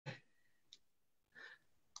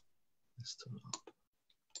Let's turn it up.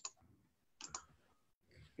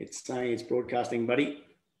 It's saying it's broadcasting, buddy.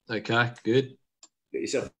 Okay, good. Get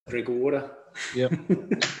yourself a drink of water. Yep.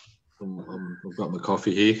 I've got my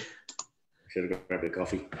coffee here. Should have grabbed a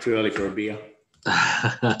coffee. Too early for a beer.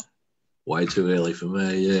 Way too early for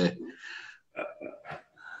me, yeah.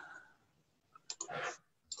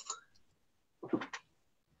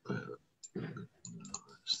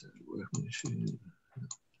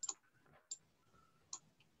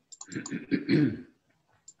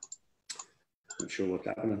 Not sure what's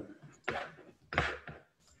happening.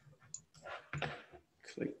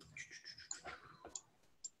 Click.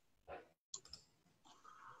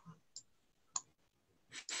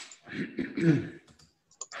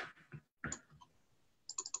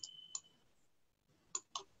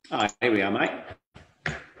 Oh, here we are, mate.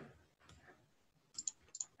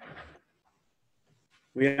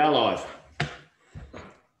 We are live.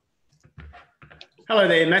 Hello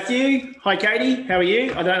there, Matthew. Hi, Katie. How are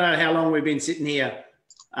you? I don't know how long we've been sitting here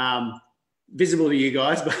visible to you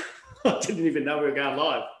guys, but I didn't even know we were going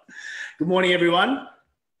live. Good morning, everyone.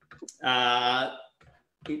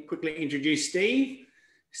 Quickly introduce Steve.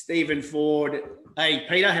 Stephen Forde. Hey,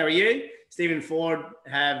 Peter, how are you? Stephen Forde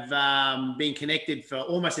have been connected for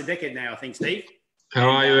almost a decade now, I think, Steve. How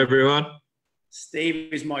are you, everyone?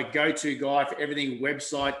 Steve is my go-to guy for everything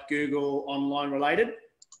website, Google, online related.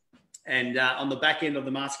 And on the back end of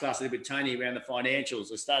the masterclass I did with Tony around the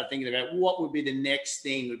financials, I started thinking about what would be the next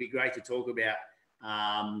thing would be great to talk about.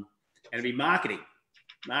 And it'd be marketing.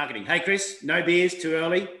 Marketing. Hey, Chris, no beers, too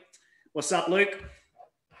early. What's up, Luke?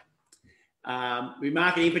 We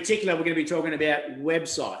marketing. In particular, we're going to be talking about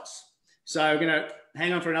websites. So we're going to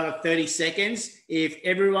hang on for another 30 seconds. If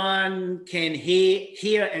everyone can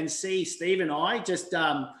hear and see Steve and I, just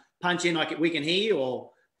punch in like we can hear you or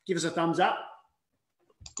give us a thumbs up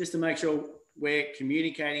just to make sure we're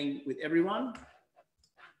communicating with everyone.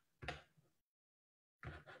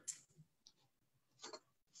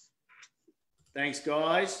 Thanks,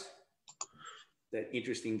 guys. That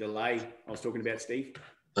interesting delay I was talking about, Steve.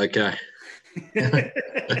 Okay.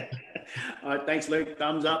 All right, thanks, Luke.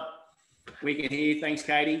 Thumbs up. We can hear you. Thanks,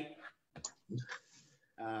 Katie.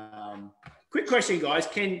 Quick question, guys.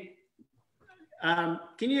 Can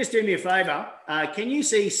you just do me a favor? Can you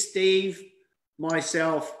see Steve,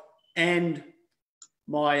 myself, and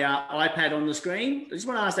my iPad on the screen? I just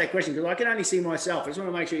want to ask that question because I can only see myself. I just want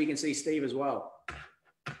to make sure you can see Steve as well.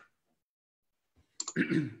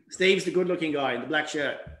 Steve's the good-looking guy in the black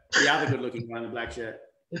shirt. The other good-looking guy in the black shirt.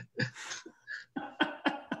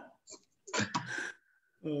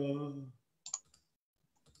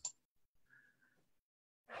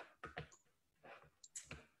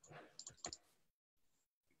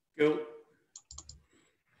 Cool.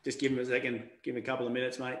 Just give him a second. Give him a couple of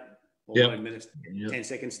minutes, mate. Or 9 minutes. 10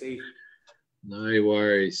 seconds, Steve. No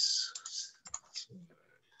worries.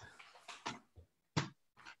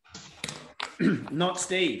 Not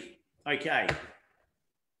Steve. Okay.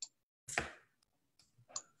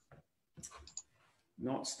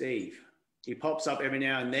 Not Steve. He pops up every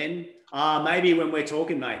now and then. Maybe when we're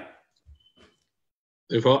talking, mate.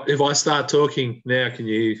 If I start talking now, can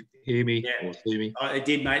you hear me or see me? It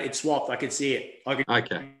did, mate. It swapped. I could see it. I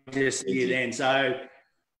could just see you then. So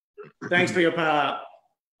thanks for your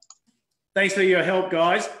help,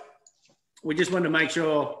 guys. We just wanted to make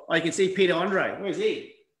sure. I can see Peter Andre. Where's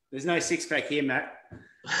he? There's no six-pack here, Matt.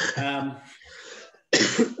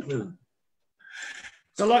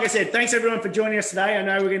 So like I said, thanks everyone for joining us today. I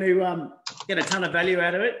know we're going to get a ton of value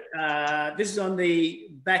out of it. This is on the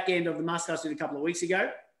back end of the masterclass we did a couple of weeks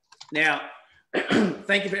ago. Now,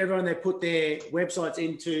 thank you for everyone that put their websites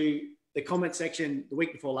into the comment section the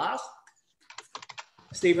week before last.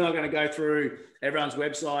 Steve and I are going to go through everyone's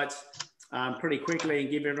websites pretty quickly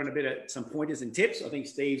and give everyone a bit of some pointers and tips. I think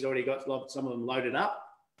Steve's already got some of them loaded up.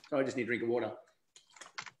 So I just need a drink of water.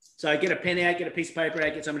 So get a pen out, get a piece of paper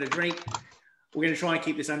out, get something to drink. We're going to try and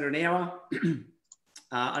keep this under an hour.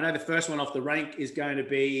 I know the first one off the rank is going to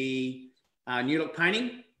be New Look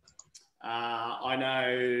Painting. I know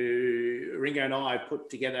Ringo and I put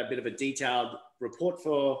together a bit of a detailed report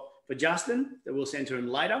for Justin that we'll send to him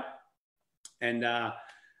later. And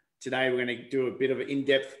today we're going to do a bit of an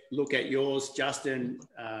in-depth look at yours, Justin,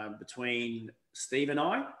 between Steve and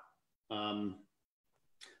I.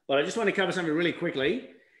 But I just want to cover something really quickly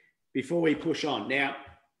before we push on. Now,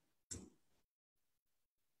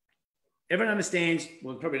 everyone understands,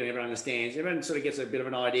 well, probably not everyone understands, everyone sort of gets a bit of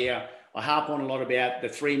an idea. I harp on a lot about the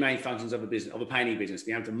three main functions of a business, of a painting business,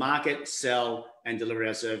 being able to market, sell, and deliver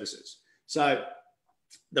our services. So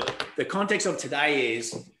the context of today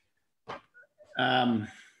is, no,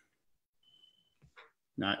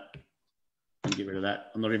 and get rid of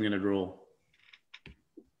that. I'm not even going to draw.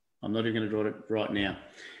 I'm not even going to draw it right now.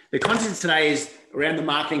 The content today is around the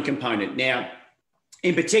marketing component. Now,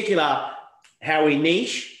 in particular, how we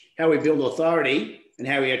niche, how we build authority, and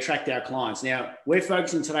how we attract our clients. Now, we're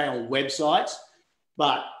focusing today on websites,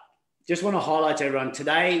 but just want to highlight to everyone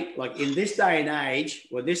today, like in this day and age,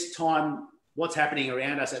 or this time, what's happening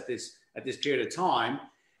around us at this period of time,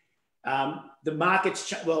 the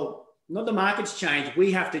market's, not the market's changed.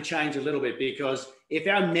 We have to change a little bit, because if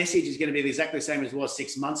our message is going to be exactly the same as it was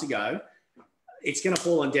 6 months ago, it's going to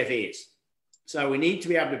fall on deaf ears. So we need to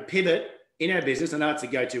be able to pivot in our business. I know it's a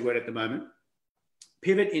go-to word at the moment.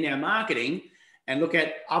 Pivot in our marketing and look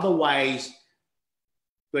at other ways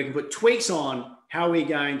we can put tweaks on how we're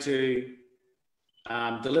going to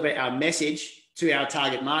deliver our message to our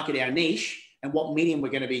target market, our niche, and what medium we're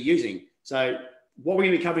going to be using. So what we're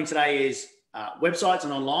going to be covering today is websites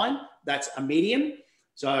and online. That's a medium.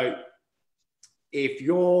 So if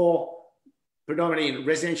you're predominantly in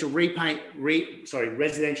residential repainting,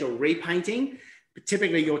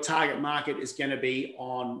 typically your target market is going to be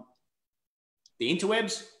on the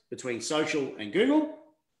interwebs, between social and Google.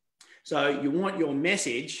 So you want your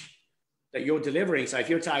message that you're delivering. So if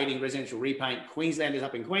you're targeting residential repaint, Queenslanders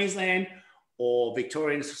up in Queensland, or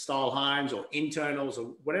Victorian style homes, or internals,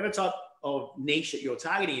 or whatever type of niche that you're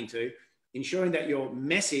targeting into, ensuring that your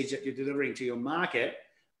message that you're delivering to your market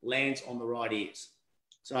lands on the right ears.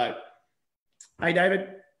 So, hey, David,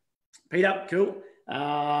 Peter, cool.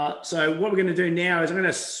 So what we're going to do now is I'm going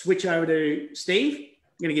to switch over to Steve.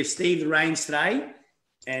 I'm going to give Steve the reins today,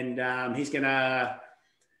 and he's going to,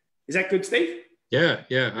 is that good, Steve? Yeah,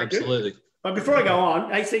 absolutely. Good? But before I go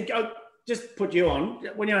on, hey, Steve, I'll just put you on.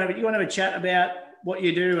 When you want to have a chat about what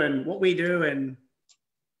you do and what we do, and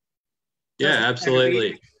yeah,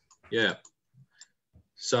 absolutely. Yeah.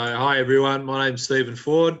 So, hi everyone. My name's Stephen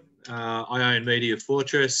Forde. I own Media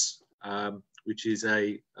Fortress, which is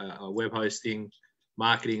a web hosting,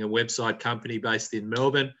 marketing and website company based in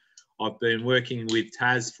Melbourne. I've been working with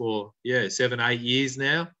Taz for 7-8 years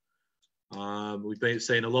now. We've been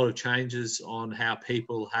seeing a lot of changes on how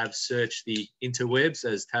people have searched the interwebs,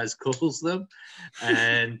 as Taz calls them,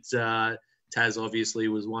 and Taz obviously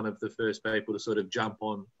was one of the first people to sort of jump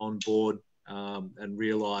on board and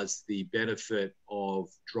realise the benefit of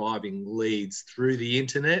driving leads through the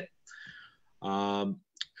internet.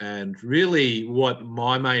 And really what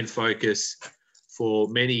my main focus for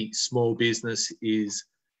many small business is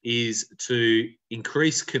to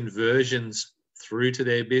increase conversions through to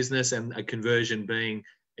their business, and a conversion being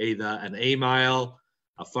either an email,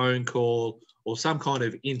 a phone call, or some kind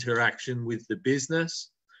of interaction with the business.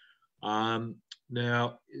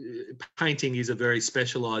 Now, painting is a very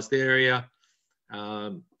specialised area.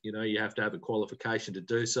 You have to have a qualification to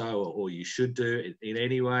do so, or you should do it in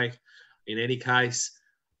any way, in any case.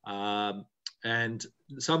 And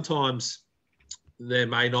sometimes there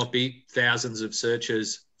may not be thousands of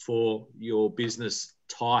searches for your business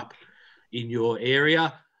type in your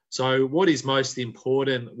area. So what is most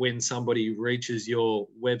important when somebody reaches your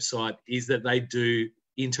website is that they do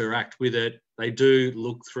interact with it. They do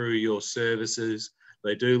look through your services.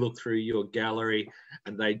 They do look through your gallery,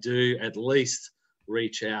 and they do at least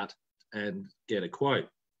reach out and get a quote.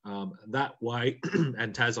 That way,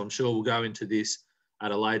 and Taz, I'm sure we'll go into this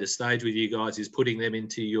at a later stage with you guys, is putting them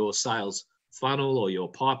into your sales funnel or your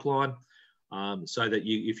pipeline, so that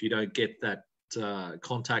if you don't get that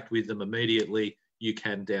contact with them immediately, you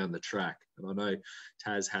can down the track. And I know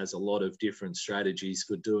Taz has a lot of different strategies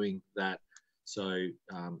for doing that. So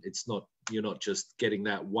you're not just getting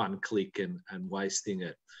that one click and wasting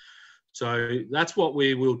it. So that's what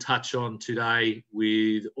we will touch on today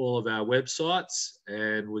with all of our websites.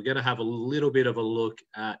 And we're going to have a little bit of a look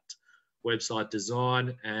at website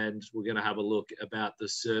design, and we're going to have a look about the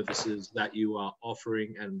services that you are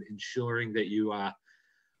offering and ensuring that you are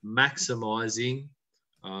maximizing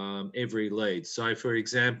every lead. So for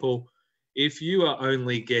example, if you are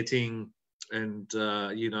only getting,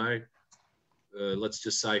 let's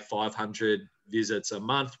just say 500 visits a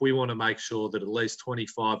month, we want to make sure that at least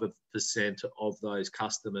 25% of those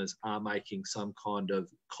customers are making some kind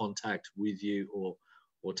of contact with you or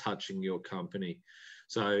touching your company.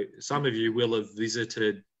 So some of you will have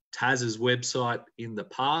visited Taz's website in the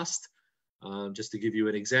past, just to give you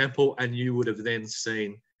an example, and you would have then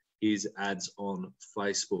seen his ads on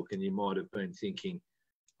Facebook, and you might have been thinking,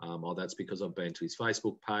 that's because I've been to his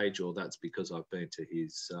Facebook page, or that's because I've been to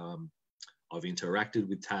his, I've interacted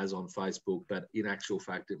with Taz on Facebook, but in actual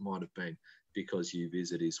fact, it might have been because you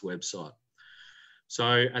visit his website.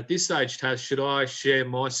 So at this stage, Taz, should I share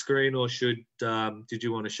my screen, or did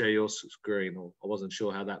you want to share your screen? Or I wasn't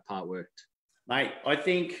sure how that part worked. Mate, I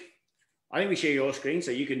think we share your screen so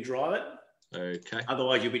you can drive it. Okay.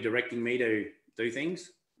 Otherwise, you'll be directing me to do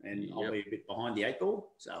things, and I'll be a bit behind the 8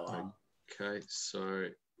 ball. So, okay. So,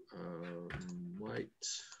 wait.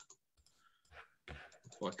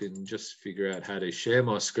 If I can just figure out how to share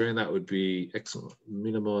my screen, that would be excellent.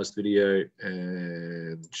 Minimize video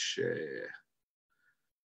and share.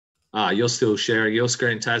 You're still sharing your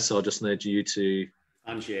screen, Taz, so I'll just need you to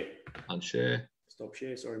unshare. Stop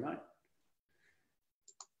share. Sorry, mate.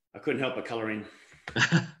 I couldn't help but colour in.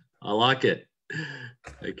 I like it.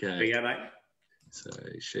 Okay. There you go, mate. So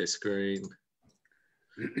share screen.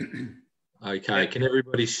 Okay. Can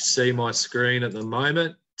everybody see my screen at the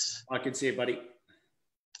moment? I can see it, buddy.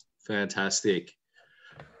 Fantastic.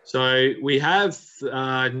 So we have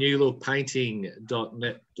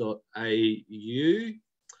newlookpainting.net.au.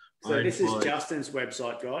 So this is Justin's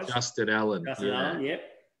website, guys. Justin Allen. Allen, yep.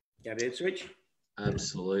 Go to Ipswich.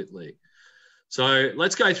 Absolutely. So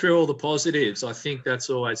let's go through all the positives. I think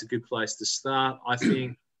that's always a good place to start. I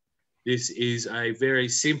think this is a very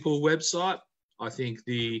simple website. I think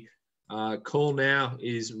the call now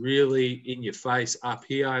is really in your face up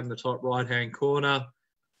here in the top right-hand corner.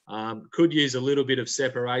 Could use a little bit of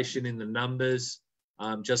separation in the numbers,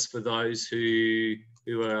 just for those who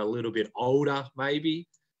are a little bit older, maybe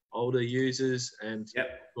older users, and of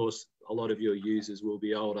course a lot of your users will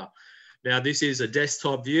be older. Now this is a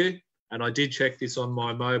desktop view, and I did check this on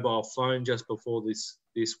my mobile phone just before this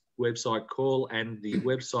website call, and the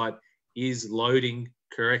website is loading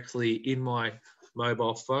correctly in my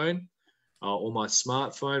mobile phone or my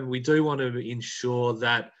smartphone. We do want to ensure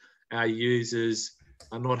that our users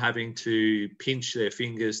are not having to pinch their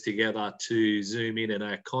fingers together to zoom in and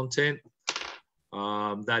add content.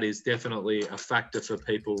 That is definitely a factor for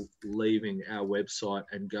people leaving our website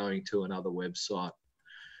and going to another website.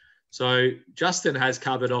 So Justin has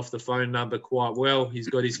covered off the phone number quite well. He's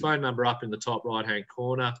got his phone number up in the top right-hand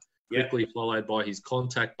corner, quickly followed by his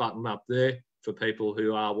contact button up there for people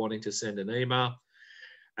who are wanting to send an email.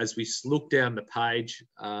 As we look down the page,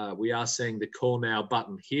 we are seeing the call now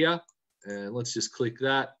button here. And let's just click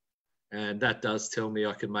that. And that does tell me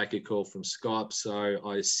I can make a call from Skype. So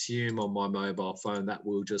I assume on my mobile phone that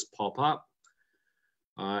will just pop up.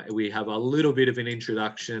 We have a little bit of an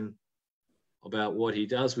introduction about what he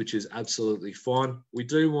does, which is absolutely fine. We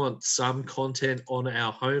do want some content on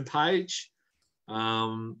our homepage.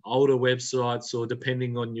 Older websites, or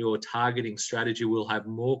depending on your targeting strategy, will have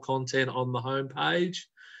more content on the homepage.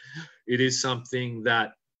 It is something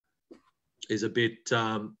that is a bit,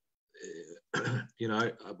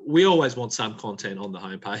 we always want some content on the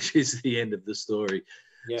homepage is the end of the story.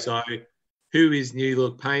 So who is New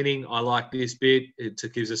Look Painting? I like this bit. It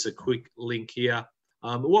gives us a quick link here.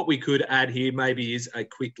 What we could add here maybe is a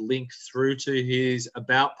quick link through to his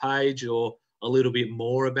about page, or a little bit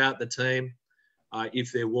more about the team.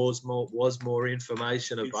 If there was more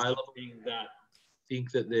information available, that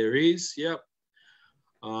think that there is.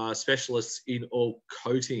 Specialists in all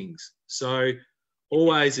coatings. So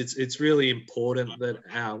always it's really important that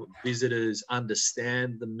our visitors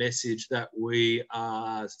understand the message that we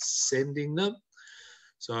are sending them.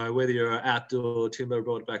 So whether you're outdoor timber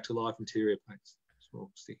brought back to life, interior paints,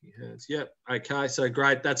 small sticky hands. Okay, so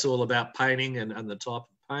great. That's all about painting and the type of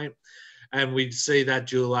paint. And we see that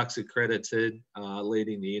Dulux accredited,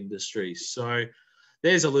 leading the industry. So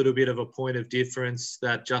there's a little bit of a point of difference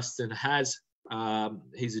that Justin has.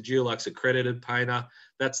 He's a Dulux accredited painter.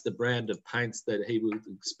 That's the brand of paints that he would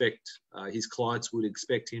expect, his clients would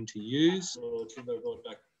expect him to use.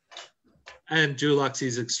 And Dulux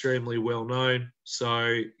is extremely well known.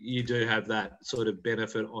 So you do have that sort of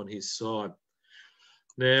benefit on his side.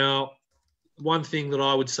 Now, one thing that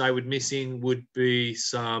I would say would missing would be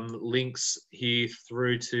some links here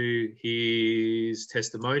through to his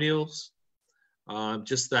testimonials,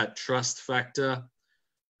 just that trust factor,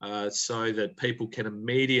 so that people can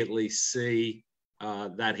immediately see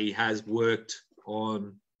that he has worked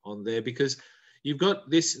on there, because you've got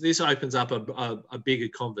this opens up a bigger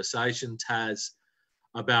conversation, Taz,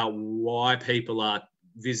 about why people are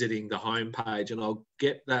visiting the homepage, and I'll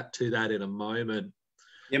get to that in a moment.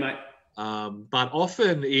 Yeah, mate. But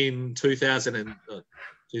often in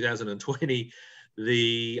 2020,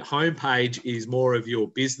 the homepage is more of your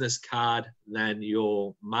business card than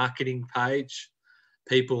your marketing page.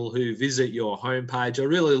 People who visit your homepage are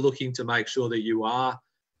really looking to make sure that you are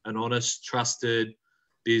an honest, trusted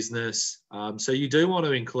business. So you do want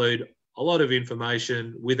to include a lot of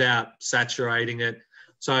information without saturating it.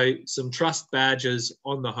 So some trust badges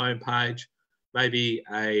on the homepage, maybe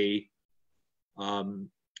a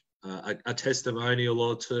testimonial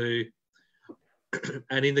or two.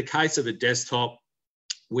 And in the case of a desktop,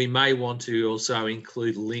 we may want to also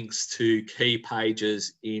include links to key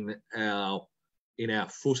pages in our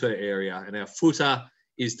footer area. And our footer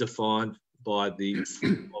is defined by the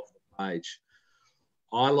foot of the page.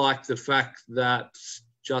 I like the fact that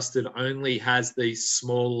Justin only has these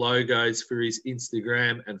small logos for his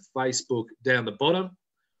Instagram and Facebook down the bottom.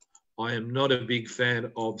 I am not a big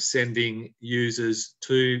fan of sending users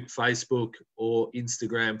to Facebook or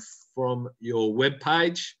Instagram from your web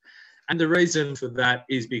page. And the reason for that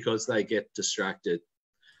is because they get distracted.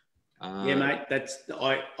 Yeah, mate,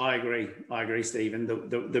 I agree. I agree, Stephen.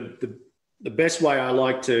 The best way I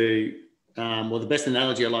like to, the best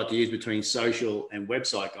analogy I like to use between social and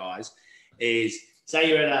website guys is, say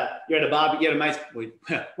you're at a barbecue, you're at a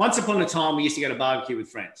mate's. Once upon a time, we used to go to barbecue with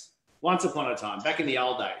friends. Once upon a time, back in the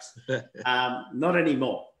old days. Not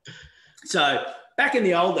anymore. So back in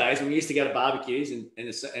the old days, when we used to go to barbecues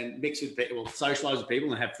and mix with people, socialize with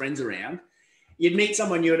people and have friends around, you'd meet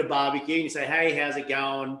someone new at a barbecue and you say, hey, how's it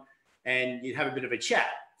going? And you'd have a bit of a chat.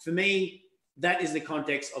 For me, that is the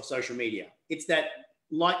context of social media. It's that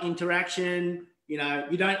light interaction. You know,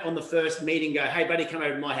 you don't on the first meeting go, hey, buddy, come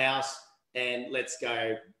over to my house and let's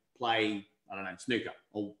go play, I don't know, snooker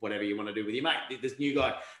or whatever you want to do with your mate, this new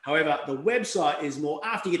guy. However, the website is more,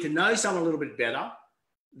 after you get to know someone a little bit better,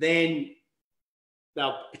 then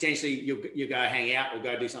they'll potentially, you'll go hang out or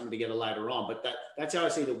go do something together later on. But that's how I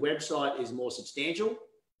see the website is more substantial.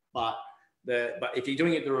 But if you're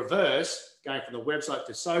doing it the reverse, going from the website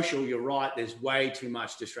to social, you're right. There's way too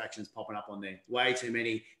much distractions popping up on there. Way too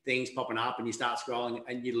many things popping up, and you start scrolling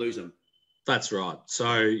and you lose them. That's right.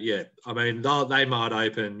 So yeah, I mean, they might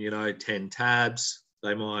open, 10 tabs.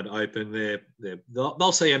 They might open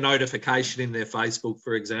they'll see a notification in their Facebook,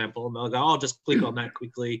 for example, and they'll go, "I'll just click on that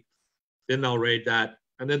quickly." Then they'll read that,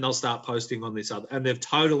 and then they'll start posting on this other, and they've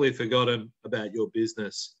totally forgotten about your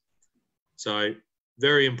business. So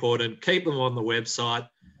very important. Keep them on the website.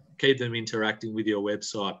 Keep them interacting with your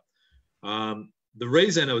website. The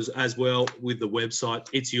reason is, as well, with the website,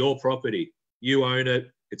 it's your property. You own it.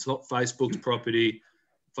 It's not Facebook's property.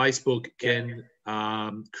 Facebook can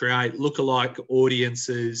create lookalike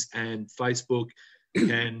audiences, and Facebook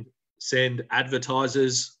can send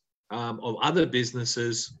advertisers of other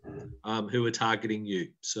businesses who are targeting you.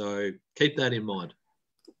 So keep that in mind.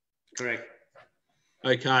 Correct.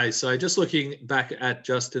 Okay, so just looking back at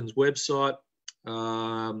Justin's website,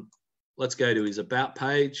 let's go to his About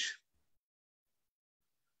page.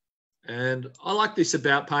 And I like this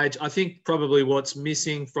About page. I think probably what's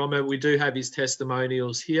missing from it, we do have his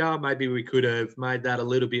testimonials here. Maybe we could have made that a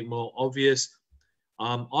little bit more obvious.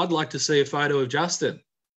 I'd like to see a photo of Justin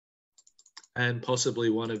and possibly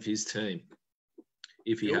one of his team,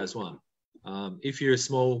 if he has one. If you're a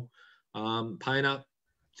small painter,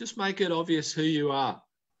 just make it obvious who you are.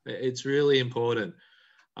 It's really important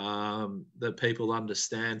that people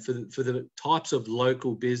understand. For the types of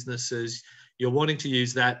local businesses, you're wanting to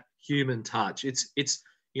use that human touch. It's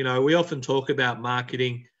we often talk about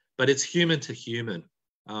marketing, but it's human to human.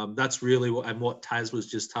 That's really what Taz was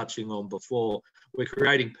just touching on before. We're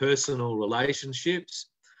creating personal relationships,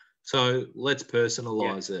 so let's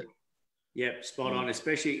personalize it. Yep, spot on,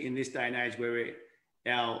 especially in this day and age where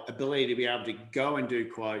our ability to be able to go and do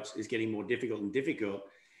quotes is getting more difficult and difficult.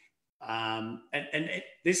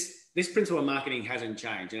 This principle of marketing hasn't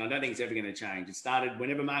changed, and I don't think it's ever going to change. It started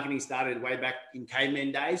whenever marketing started way back in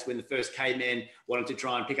caveman days, when the first caveman wanted to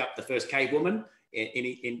try and pick up the first cave woman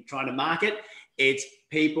in trying to market. It's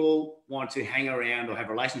people want to hang around or have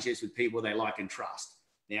relationships with people they like and trust.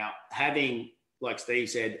 Now, having, like Steve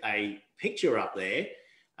said, a picture up there,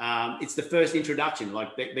 it's the first introduction.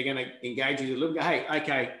 Like they're going to engage you a little bit. Hey,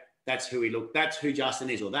 okay, that's who we look. That's who Justin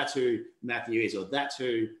is, or that's who Matthew is, or that's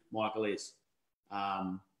who Michael is.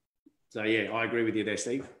 So yeah, I agree with you there,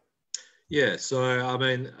 Steve. Yeah. So I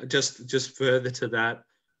mean, just further to that,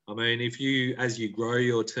 I mean, as you grow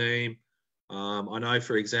your team, I know,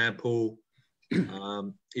 for example,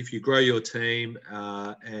 if you grow your team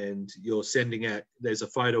and you're sending out, there's a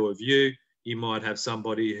photo of you. You might have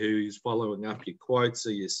somebody who's following up your quotes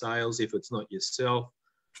or your sales. If it's not yourself,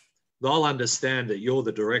 they'll understand that you're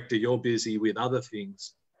the director, you're busy with other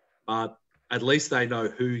things, but at least they know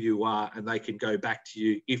who you are and they can go back to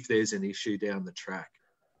you if there's an issue down the track.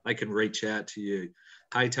 They can reach out to you.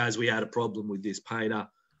 Hey, Taz, we had a problem with this painter.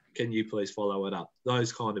 Can you please follow it up?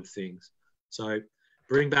 Those kind of things. So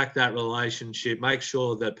bring back that relationship. Make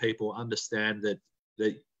sure that people understand that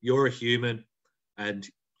you're a human and,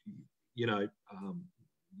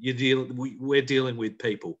 we're dealing with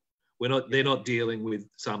people. They're not dealing with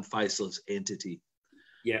some faceless entity.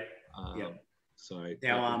 Yeah. So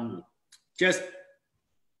now, just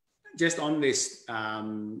just on this,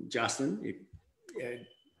 Justin,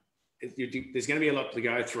 there's going to be a lot to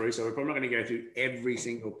go through, so we're probably not going to go through every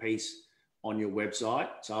single piece on your website.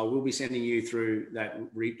 So I will be sending you through that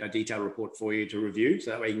a detailed report for you to review,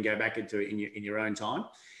 so that way you can go back into it in your own time.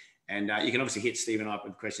 And you can obviously hit Steve and I up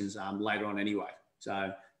with questions later on anyway.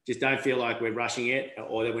 So just don't feel like we're rushing it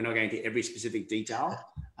or that we're not going to every specific detail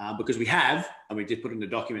because we have, and we just put in a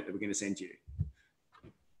document that we're going to send to you.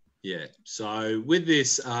 Yeah. So with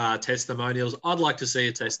this testimonials, I'd like to see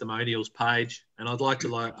a testimonials page, and I'd like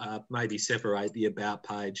to maybe separate the about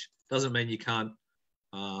page. Doesn't mean you can't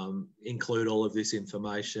include all of this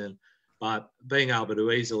information, but being able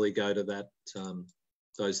to easily go to that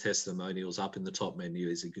those testimonials up in the top menu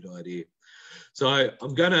is a good idea. So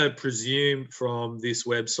I'm going to presume from this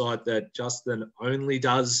website that Justin only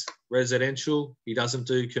does residential. He doesn't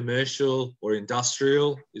do commercial or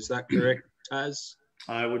industrial. Is that correct, Taz?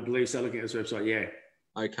 I would believe so, looking at this website, yeah.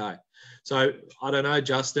 Okay. So I don't know,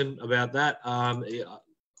 Justin, about that.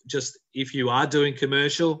 Just if you are doing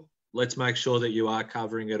commercial, let's make sure that you are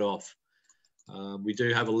covering it off. We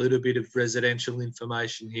do have a little bit of residential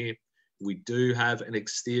information here. We do have an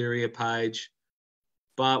exterior page.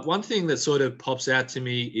 But one thing that sort of pops out to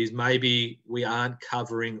me is maybe we aren't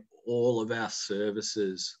covering all of our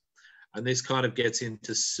services. And this kind of gets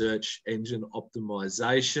into search engine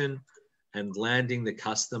optimization and landing the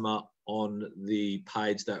customer on the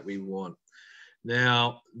page that we want.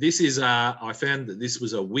 Now, this is I found that this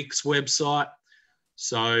was a Wix website.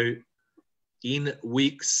 So in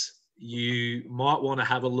Wix, you might want to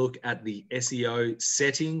have a look at the SEO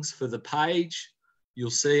settings for the page. You'll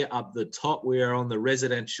see up the top, we're on the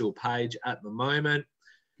residential page at the moment.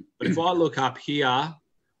 But if I look up here,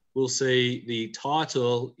 we'll see the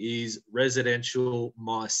title is Residential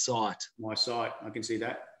My Site. My site, I can see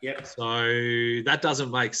that. Yep. So that doesn't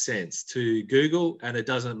make sense to Google, and it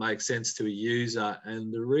doesn't make sense to a user.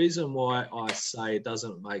 And the reason why I say it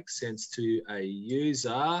doesn't make sense to a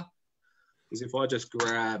user is if I just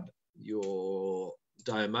grab your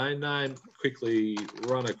domain name, quickly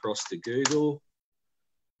run across to Google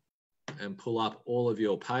and pull up all of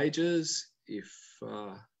your pages, if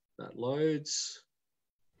that loads.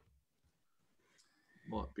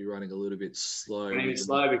 Might be running a little bit slow. Running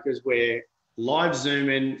slow because we're live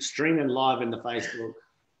zooming, streaming live in the Facebook.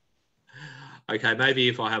 Okay, maybe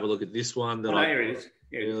if I have a look at this one that here it is.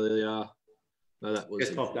 Earlier. No, that was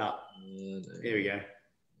just popped up. There we go.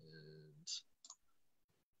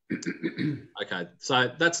 Okay,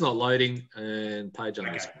 so that's not loading, and page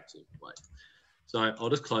unresponsive. Wait. So I'll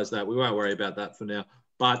just close that. We won't worry about that for now.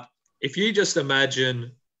 But if you just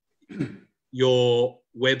imagine your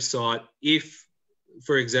website, if,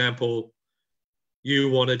 for example,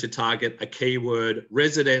 you wanted to target a keyword,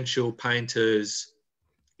 residential painters,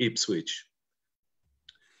 Ipswich.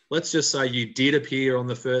 Let's just say you did appear on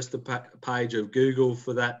the first page of Google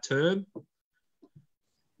for that term.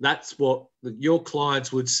 That's what your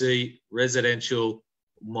clients would see, residential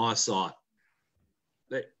My Site.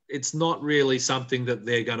 It's not really something that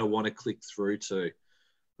they're going to want to click through to.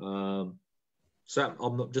 So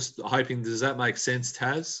I'm just hoping, does that make sense,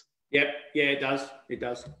 Taz? Yep. Yeah, it does. It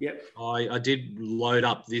does. Yep. I did load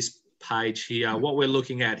up this page here. What we're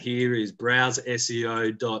looking at here is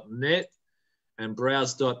browseseo.net, and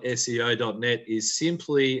browse.seo.net is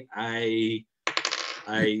simply a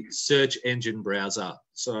search engine browser.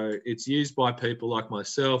 So it's used by people like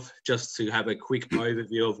myself just to have a quick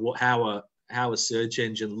overview of how a search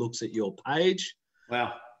engine looks at your page.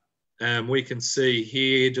 Wow. We can see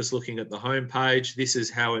here, just looking at the home page, this is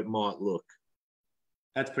how it might look.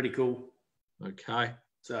 That's pretty cool. Okay.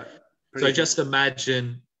 So just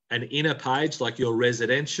imagine an inner page like your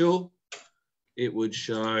residential. It would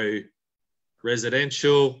show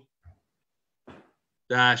residential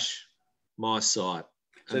dash my site.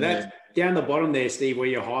 So that's down the bottom there, Steve, where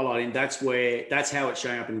you're highlighting. That's how it's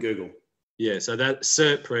showing up in Google. Yeah. So that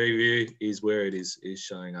cert preview is where it is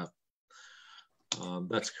showing up.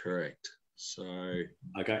 That's correct. So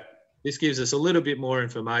okay. This gives us a little bit more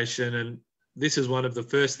information, and this is one of the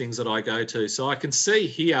first things that I go to. So I can see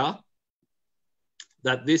here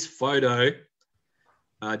that this photo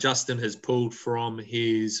Justin has pulled from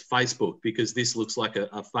his Facebook, because this looks like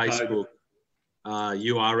a Facebook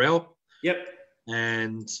URL. Yep.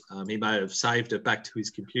 And he may have saved it back to his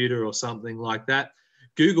computer or something like that.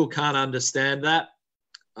 Google can't understand that.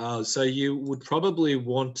 So you would probably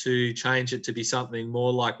want to change it to be something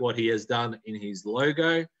more like what he has done in his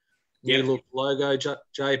logo. Yep. New look logo,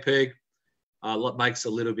 JPEG. Makes a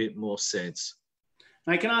little bit more sense.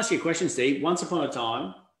 Now, can I ask you a question, Steve? Once upon a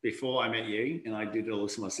time, before I met you, and I did all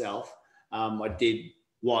this myself, I did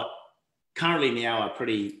what currently now are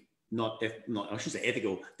pretty not I should say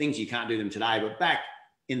ethical things you can't do them today. But back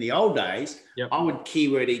in the old days, Yep. I would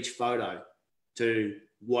keyword each photo to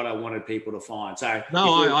what I wanted people to find. So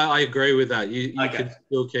no, I agree with that. You Okay. can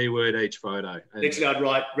still keyword each photo. And literally, I'd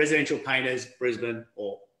write residential painters, Brisbane,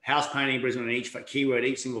 or house painting, Brisbane, and each keyword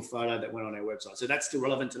each single photo that went on our website. So that's still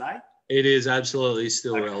relevant today? it is absolutely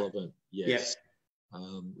still Okay. relevant. Yes. Yep.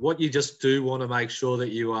 What you just do want to make sure that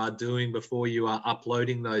you are doing before you are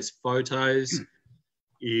uploading those photos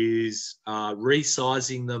is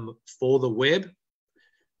resizing them for the web. Okay.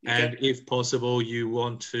 And if possible, you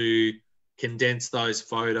want to condense those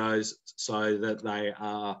photos so that they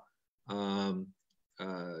are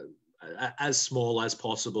as small as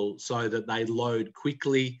possible so that they load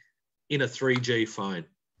quickly in a 3G phone,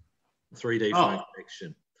 3D phone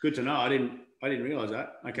connection. Good to know. I didn't realize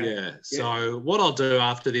that. Okay. Yeah. So what I'll do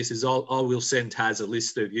after this is I will send Taz a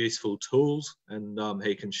list of useful tools and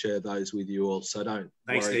he can share those with you all. So don't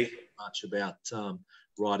worry much about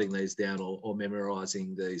writing these down or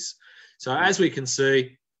memorizing these. So as we can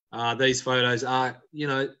see, these photos are,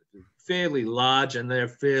 fairly large and they're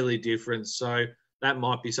fairly different. So that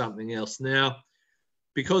might be something else. Now,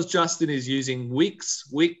 because Justin is using Wix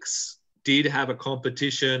did have a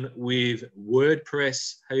competition with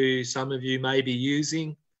WordPress, who some of you may be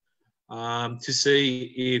using, to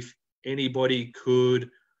see if anybody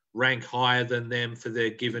could rank higher than them for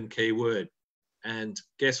their given keyword. And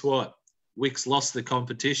guess what? Wix lost the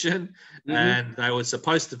competition and they were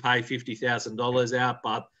supposed to pay $50,000 out,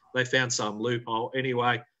 but they found some loophole.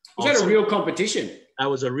 Anyway. Was that a real competition? That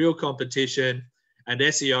was a real competition. And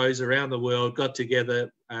SEOs around the world got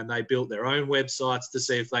together and they built their own websites to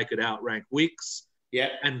see if they could outrank Wix. Yeah.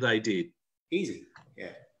 And they did. Easy.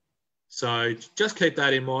 Yeah. So just keep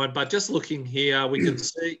that in mind. But just looking here, we can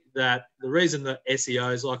see that the reason that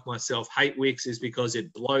SEOs like myself hate Wix is because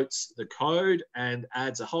it bloats the code and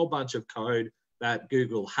adds a whole bunch of code that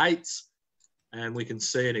Google hates. And we can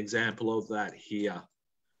see an example of that here.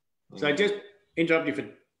 So just interrupt you for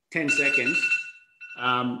 10 seconds.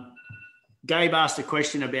 Gabe asked a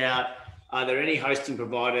question about, are there any hosting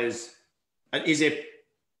providers,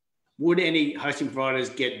 would any hosting providers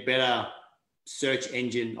get better search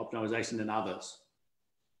engine optimization than others?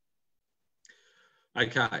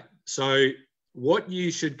 Okay, so what you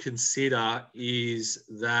should consider is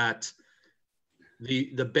that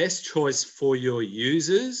the best choice for your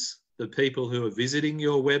users, the people who are visiting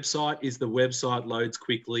your website, is the website loads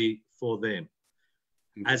quickly for them.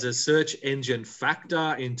 As a search engine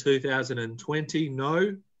factor in 2020,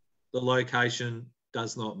 no, the location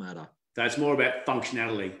does not matter. So it's more about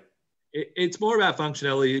functionality. It's more about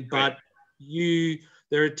functionality, but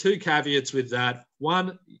there are two caveats with that.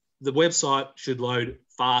 One, the website should load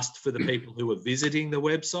fast for the people who are visiting the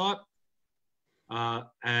website.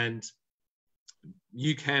 And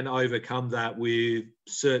you can overcome that with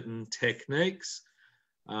certain techniques.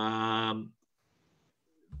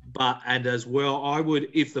 And as well, I would,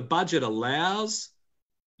 if the budget allows,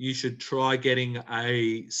 you should try getting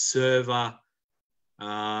a server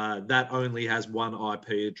that only has one IP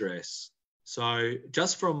address. So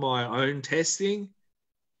just from my own testing,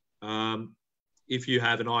 if you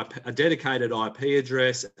have a dedicated IP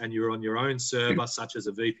address and you're on your own server, such as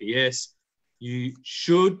a VPS, you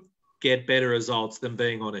should get better results than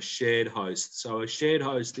being on a shared host. So a shared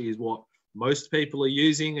host is what most people are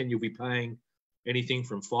using, and you'll be paying anything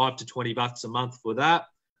from $5 to $20 a month for that.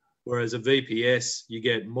 Whereas a VPS, you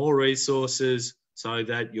get more resources so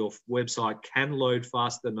that your website can load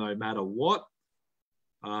faster no matter what.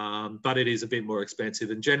 But it is a bit more expensive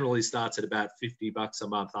and generally starts at about $50 a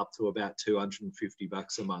month up to about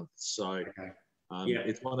 $250 a month. So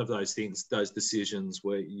it's one of those things, those decisions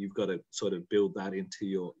where you've got to sort of build that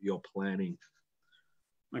into your planning.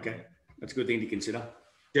 Okay, that's a good thing to consider.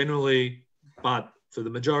 Generally, but for the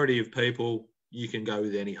majority of people, you can go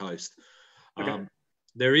with any host. Okay.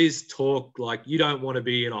 There is talk like you don't want to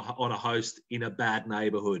be on a host in a bad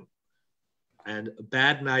neighborhood. And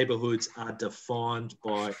bad neighborhoods are defined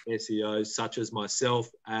by SEOs such as myself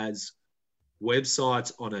as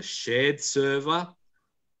websites on a shared server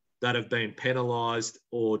that have been penalized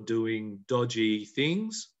or doing dodgy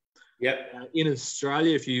things. Yep. In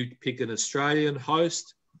Australia, if you pick an Australian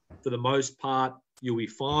host, for the most part, you'll be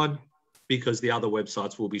fine because the other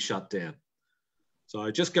websites will be shut down. So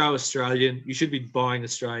just go Australian. You should be buying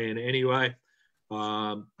Australian anyway.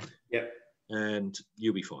 Yep. And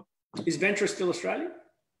you'll be fine. Is Ventura still Australian?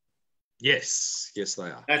 Yes, they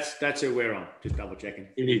are. That's who we're on. Just double checking.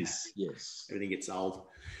 It is, yes. Everything gets sold.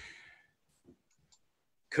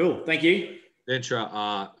 Cool. Thank you. Ventura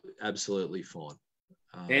are absolutely fine.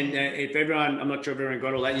 And if everyone, I'm not sure if everyone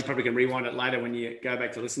got all that, you probably can rewind it later when you go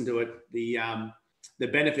back to listen to it. The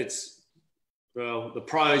benefits, well, the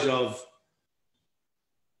pros of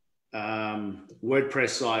WordPress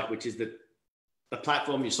site, which is the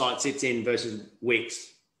platform your site sits in versus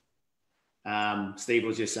Wix. Steve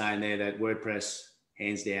was just saying there that WordPress,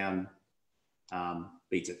 hands down,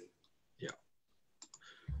 beats it.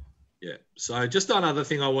 Yeah. So just another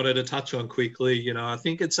thing I wanted to touch on quickly, you know, I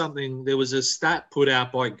think it's something, there was a stat put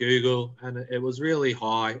out by Google and it was really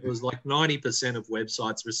high. It was like 90% of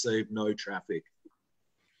websites receive no traffic.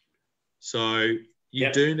 So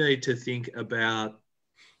you do need to think about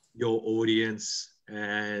your audience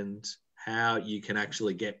and how you can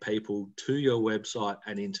actually get people to your website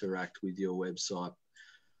and interact with your website,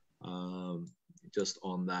 just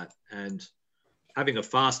on that. And having a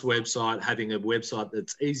fast website, having a website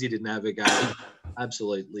that's easy to navigate,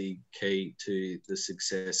 absolutely key to the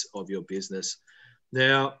success of your business.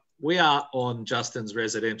 Now, we are on Justin's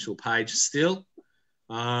residential page still.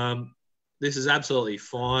 This is absolutely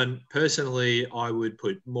fine. Personally, I would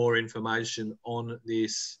put more information on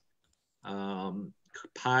this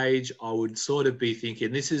page. I would sort of be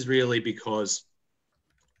thinking, this is really because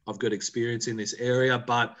I've got experience in this area,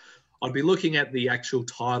 but I'd be looking at the actual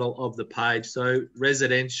title of the page. So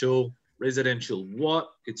residential what?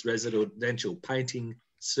 It's residential painting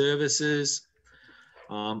services.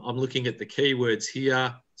 I'm looking at the keywords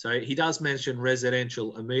here. So he does mention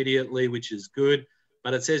residential immediately, which is good,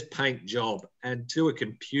 but it says paint job. And to a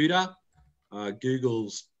computer,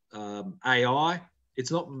 Google's AI,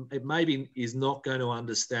 it maybe is not going to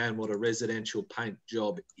understand what a residential paint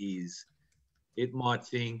job is. It might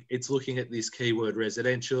think it's looking at this keyword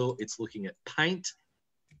residential, it's looking at paint.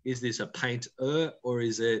 Is this a painter or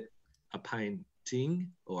is it a painting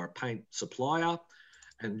or a paint supplier?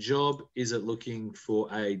 And job, is it looking for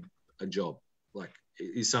a job? Like,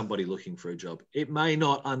 is somebody looking for a job? It may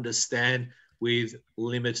not understand with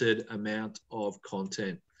limited amount of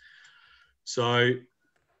content. So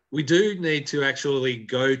we do need to actually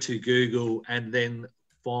go to Google and then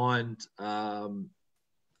find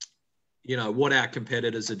you know, what our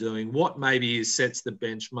competitors are doing, what maybe sets the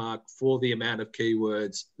benchmark for the amount of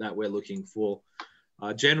keywords that we're looking for.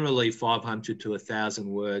 Generally 500 to 1,000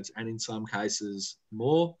 words, and in some cases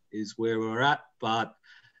more is where we're at. But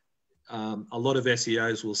a lot of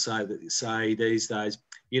SEOs will say these days,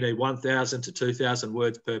 you need 1,000 to 2,000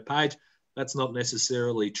 words per page. That's not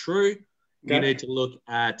necessarily true. Okay. You need to look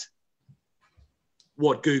at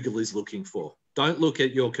what Google is looking for. Don't look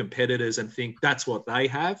at your competitors and think that's what they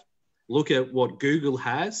have. Look at what Google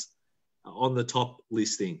has on the top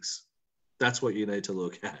listings. That's what you need to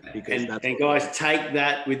look at. And guys, take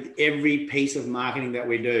that with every piece of marketing that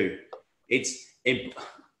we do.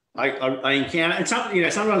 I encounter, and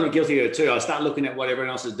sometimes I'm guilty of it too. I start looking at what everyone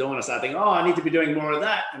else is doing. I start thinking, I need to be doing more of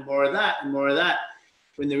that and more of that and more of that.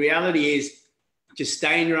 When the reality is, just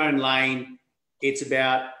stay in your own lane. It's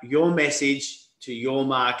about your message to your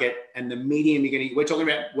market and the medium you're going to. We're talking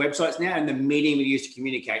about websites now and the medium you use to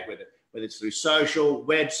communicate with it. Whether it's through social,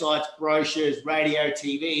 websites, brochures, radio,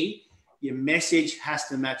 TV, your message has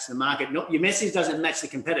to match the market. Your message doesn't match the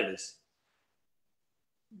competitors.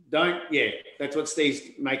 That's what Steve's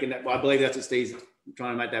making that. I believe that's what Steve's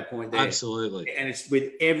trying to make that point there. Absolutely. And it's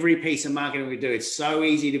with every piece of marketing we do. It's so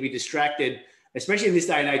easy to be distracted, especially in this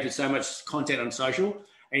day and age with so much content on social,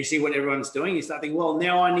 and you see what everyone's doing. You start thinking, well,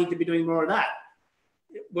 now I need to be doing more of that.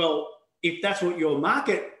 Well, if that's what your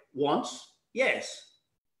market wants, yes.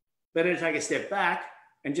 Better to take a step back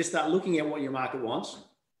and just start looking at what your market wants.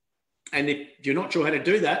 And if you're not sure how to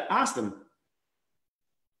do that, ask them.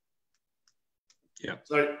 Yeah.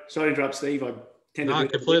 Sorry to interrupt, Steve. I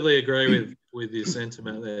completely agree with your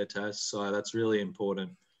sentiment there, Taz. So that's really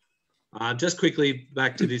important. Just quickly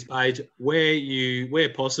back to this page, where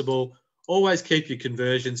possible, always keep your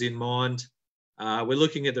conversions in mind. We're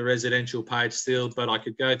looking at the residential page still, but I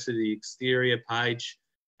could go to the exterior page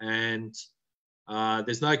and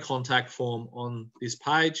there's no contact form on this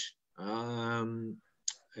page. And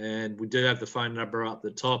we do have the phone number up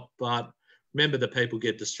the top, but remember that people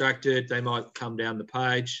get distracted. They might come down the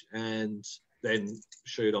page and then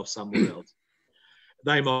shoot off somewhere else.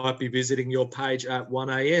 They might be visiting your page at 1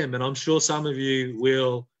 a.m. And I'm sure some of you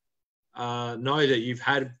will know that you've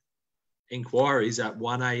had inquiries at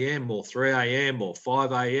 1 a.m. or 3 a.m. or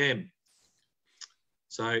 5 a.m.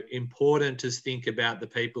 So important to think about the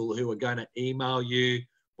people who are going to email you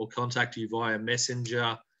or contact you via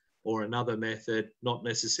Messenger or another method, not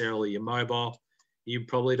necessarily your mobile. You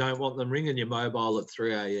probably don't want them ringing your mobile at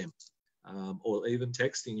 3 a.m. Or even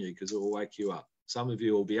texting you because it will wake you up. Some of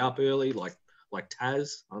you will be up early, like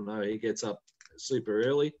Taz. I know he gets up super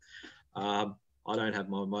early. I don't have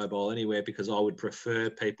my mobile anywhere because I would prefer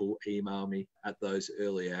people email me at those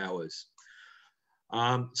early hours.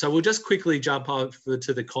 So we'll just quickly jump over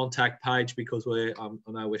to the contact page because I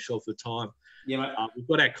know we're short for time. Yeah, mate. We've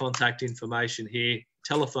got our contact information here.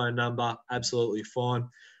 Telephone number, absolutely fine.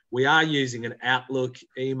 We are using an Outlook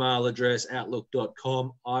email address,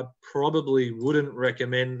 outlook.com. I probably wouldn't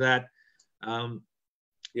recommend that.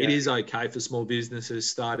 It is okay for small businesses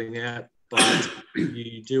starting out, but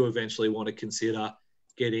you do eventually want to consider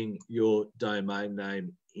getting your domain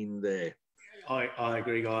name in there. I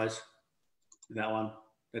agree, guys. That one.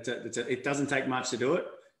 It doesn't take much to do it.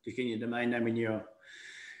 You get your domain name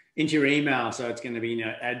into your email. So it's going to be,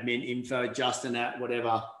 admin info, Justin at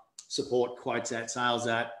whatever, support quotes at, sales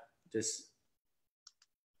at, it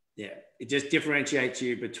just differentiates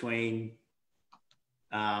you between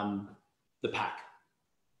the pack.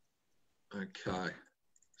 Okay.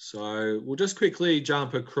 So we'll just quickly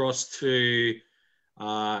jump across to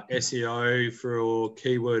SEO for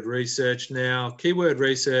keyword research now. Keyword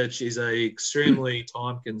research is a extremely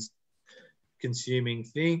time-consuming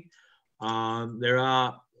thing. There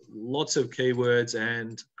are lots of keywords,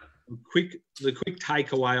 and the quick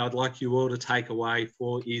takeaway I'd like you all to take away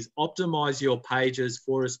is optimize your pages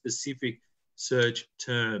for a specific search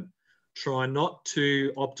term. Try not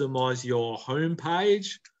to optimize your home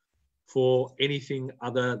page for anything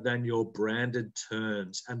other than your branded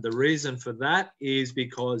terms. And the reason for that is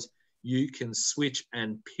because you can switch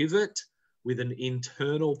and pivot with an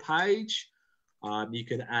internal page. You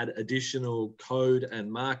can add additional code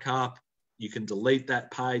and markup. You can delete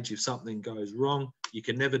that page if something goes wrong. You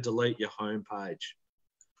can never delete your home page.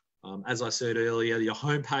 As I said earlier, your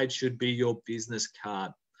home page should be your business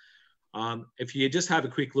card. If you just have a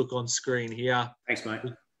quick look on screen here. Thanks, mate.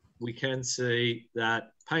 We can see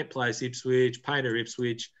that Paint Place Ipswich, Painter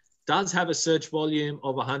Ipswich does have a search volume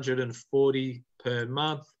of 140 per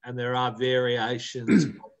month, and there are variations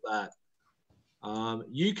of that.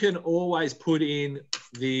 You can always put in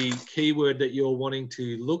the keyword that you're wanting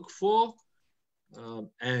to look for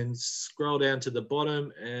and scroll down to the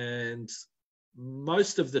bottom, and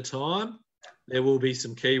most of the time there will be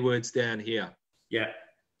some keywords down here. Yeah.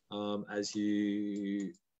 Okay,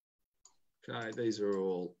 these are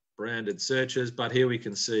all branded searches, but here we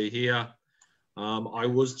can see here. I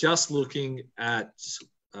was just looking at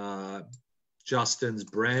Justin's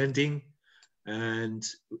branding, and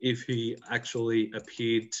if he actually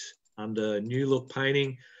appeared under New Look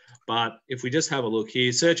Painting. But if we just have a look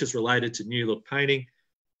here, searches related to New Look Painting,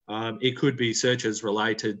 it could be searches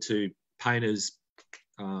related to painters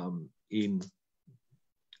in,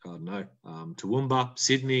 Toowoomba,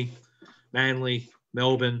 Sydney, Manly,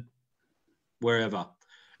 Melbourne, wherever.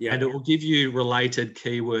 Yeah. And it will give you related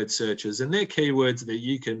keyword searches, and they're keywords that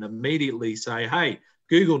you can immediately say, hey,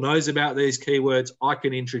 Google knows about these keywords. I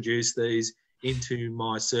can introduce these into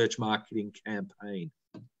my search marketing campaign.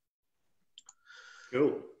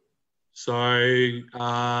 Cool. So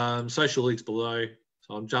social links below.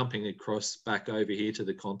 So I'm jumping across back over here to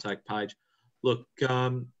the contact page. Look, I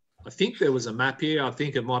think there was a map here. I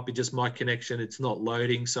think it might be just my connection. It's not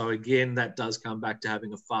loading. So again, that does come back to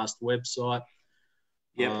having a fast website.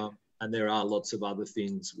 Yeah. And there are lots of other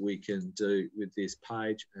things we can do with this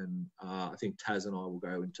page. And I think Taz and I will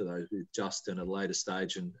go into those with Justin at a later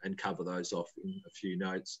stage and cover those off in a few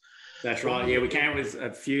notes. That's right. Yeah, we came up with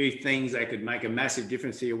a few things that could make a massive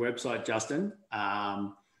difference to your website, Justin.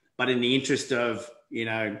 But in the interest of,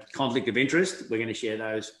 conflict of interest, we're going to share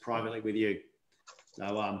those privately with you.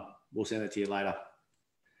 So we'll send it to you later.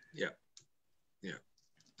 Yeah. Yeah.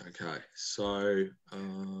 Okay. So,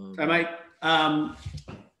 mate,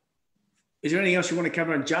 is there anything else you want to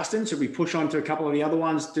cover on Justin? Should we push on to a couple of the other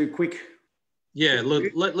ones? Do quick. Yeah,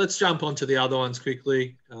 let's jump onto the other ones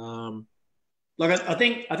quickly. I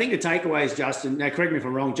think the takeaways, Justin. Now, correct me if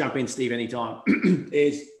I'm wrong. Jump in, Steve, anytime.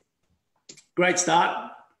 Is great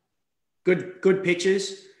start, good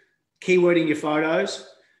pictures, keywording your photos.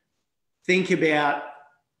 Think about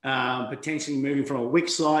potentially moving from a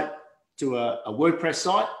Wix site to a WordPress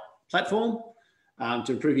site platform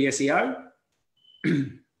to improve your SEO.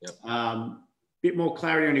 Yep. Bit more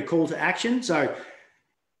clarity on your call to action. So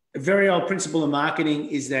a very old principle in marketing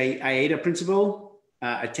is the AIDA principle,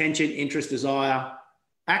 attention, interest, desire,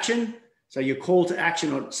 action. So your call to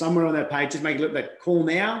action or somewhere on that page, just make it look like call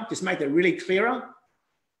now, just make that really clearer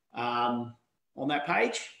on that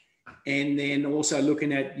page. And then also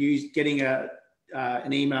looking at getting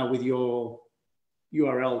an email with your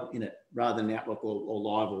URL in it rather than Outlook or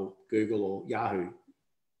Live or Google or Yahoo.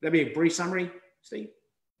 That'd be a brief summary, Steve.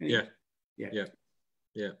 Yeah,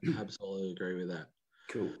 absolutely agree with that.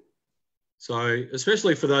 Cool. So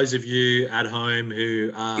especially for those of you at home who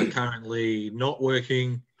are currently not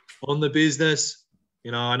working on the business,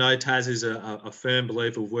 you know, I know Taz is a firm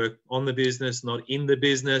believer of work on the business, not in the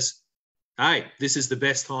business. Hey, this is the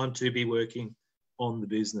best time to be working on the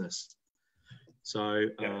business. So,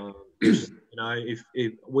 you know,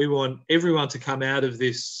 if we want everyone to come out of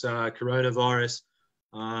this coronavirus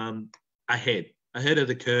ahead of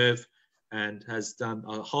the curve, and has done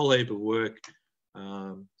a whole heap of work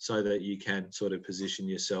so that you can sort of position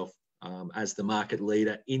yourself as the market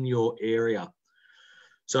leader in your area.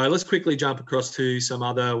 So let's quickly jump across to some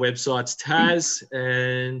other websites, Taz,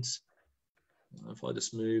 and if I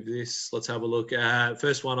just move this, let's have a look at,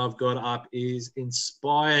 first one I've got up is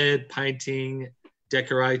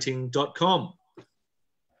inspiredpaintingdecorating.com.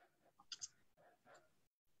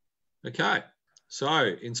 Okay,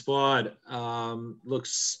 so Inspired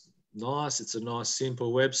looks nice. It's a nice,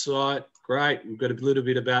 simple website. Great. We've got a little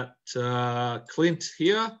bit about Clint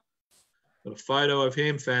here. Got a photo of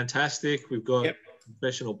him. Fantastic. We've got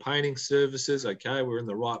professional painting services. Okay, we're in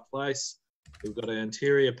the right place. We've got an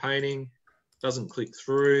interior painting. Doesn't click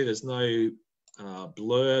through. There's no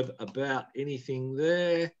blurb about anything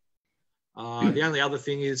there. The only other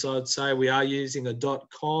thing is I'd say we are using a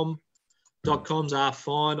 .com. .coms are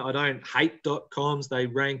fine. I don't hate .coms. They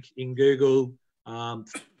rank in Google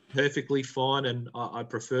perfectly fine, and I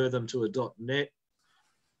prefer them to a .net.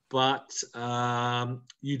 But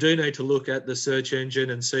you do need to look at the search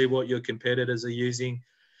engine and see what your competitors are using.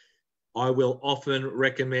 I will often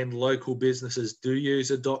recommend local businesses do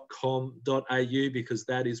use a .com.au because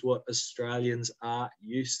that is what Australians are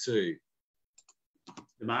used to.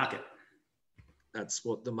 The market. That's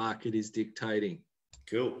what the market is dictating.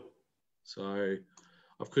 Cool. So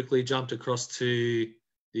I've quickly jumped across to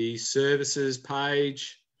the services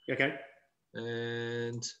page. Okay.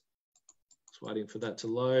 And just waiting for that to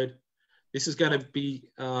load. This is going to be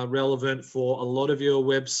relevant for a lot of your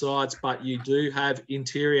websites, but you do have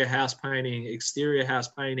interior house painting, exterior house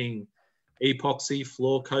painting, epoxy,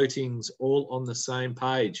 floor coatings, all on the same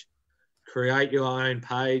page. Create your own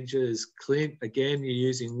pages. Clint, again, you're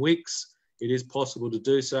using Wix. It is possible to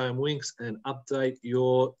do so in Wix and update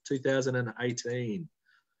your 2018.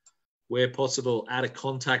 Where possible, add a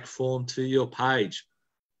contact form to your page.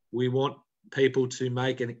 We want people to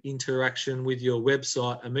make an interaction with your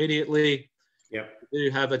website immediately. Yep. We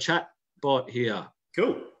do have a chat bot here.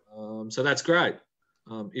 Cool. So that's great.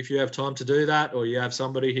 If you have time to do that, or you have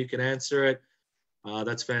somebody who can answer it,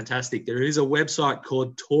 that's fantastic. There is a website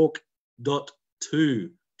called talk.to,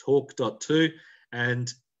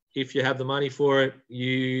 and if you have the money for it,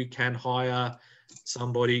 you can hire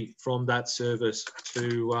somebody from that service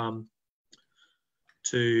to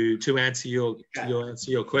answer your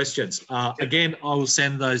questions. Again, I will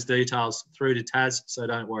send those details through to Taz, so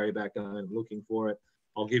don't worry about going and looking for it.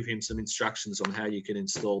 I'll give him some instructions on how you can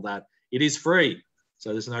install that. It is free,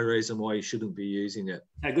 so there's no reason why you shouldn't be using it.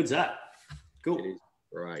 How good's that? Cool. It is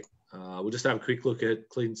great. We'll just have a quick look at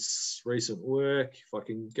Clint's recent work, if I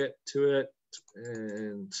can get to it.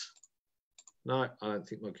 And no, I don't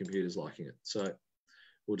think my computer's liking it. So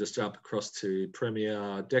we'll just jump across to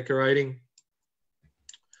Premier Decorating.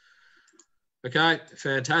 Okay,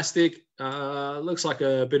 fantastic. Looks like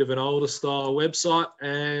a bit of an older style website,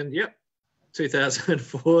 and yep,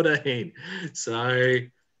 2014. So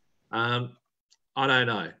I don't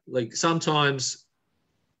know. Like sometimes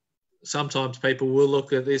people will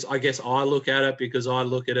look at this. I guess I look at it because I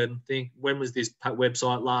look at it and think, when was this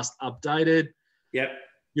website last updated? Yep.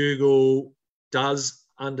 Google does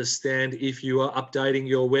understand if you are updating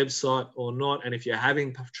your website or not, and if you're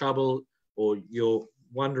having trouble or you're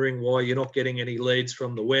wondering why you're not getting any leads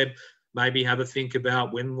from the web, maybe have a think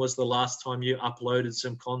about when was the last time you uploaded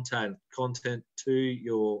some content to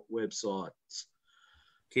your website.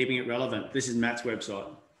 Keeping it relevant. This is Matt's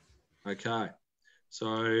website. Okay.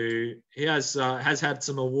 So he has had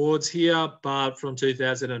some awards here, but from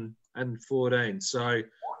 2014. So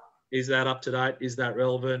is that up to date? Is that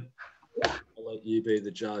relevant? I'll let you be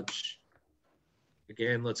the judge.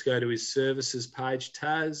 Again, let's go to his services page,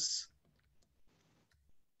 Taz.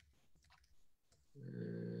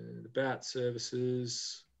 And about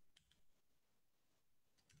services.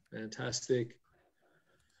 Fantastic.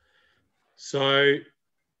 So,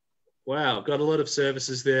 wow, got a lot of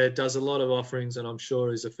services there, does a lot of offerings, and I'm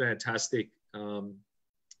sure is a fantastic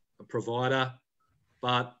provider.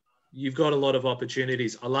 But you've got a lot of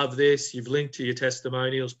opportunities. I love this. You've linked to your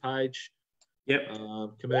testimonials page. Yep.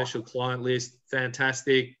 Commercial client list,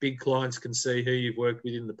 fantastic. Big clients can see who you've worked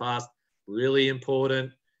with in the past. Really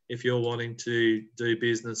important if you're wanting to do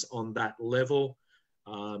business on that level.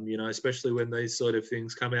 You know, especially when these sort of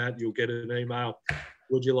things come out, you'll get an email.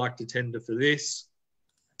 Would you like to tender for this?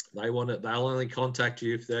 They'll only contact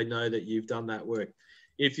you if they know that you've done that work.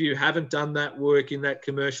 If you haven't done that work in that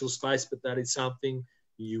commercial space, but that is something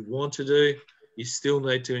you want to do, you still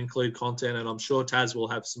need to include content. And I'm sure Taz will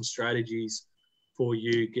have some strategies for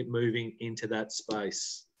you get moving into that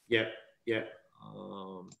space. Yeah.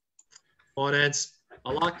 Finance,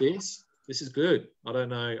 I like this. This is good. I don't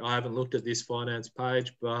know. I haven't looked at this finance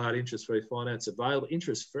page, but interest-free finance available.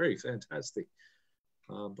 Interest-free, fantastic.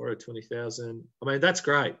 Borrow 20,000. I mean, that's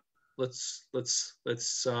great. Let's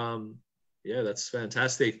yeah, that's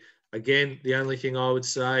fantastic. Again, the only thing I would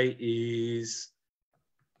say is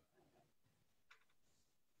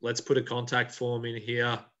let's put a contact form in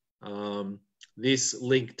here. This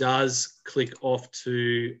link does click off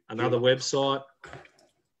to another website.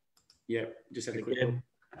 Yeah, just had a quick look.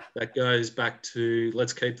 That goes back to,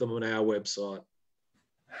 let's keep them on our website.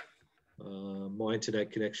 My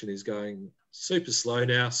internet connection is going super slow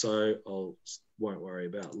now, so won't worry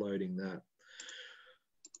about loading that.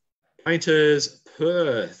 Painters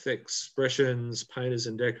Perth, Expressions, Painters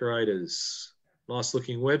and Decorators. Nice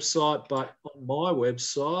looking website, but on my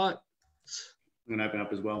website, I'm going to open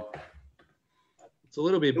up as well. It's a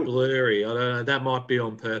little bit blurry. I don't know. That might be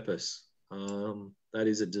on purpose. That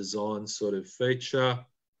is a design sort of feature.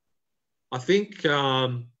 I think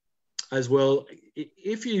as well,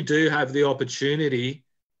 if you do have the opportunity,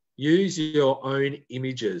 use your own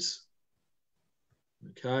images.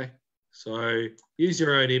 Okay. So use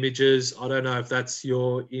your own images. I don't know if that's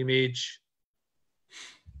your image.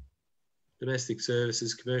 Domestic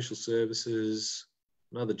services, commercial services,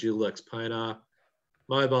 another Gildex painter.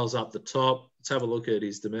 Mobile's up the top. Let's have a look at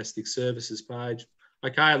his domestic services page.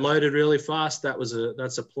 Okay, it loaded really fast.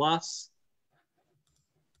 That's a plus.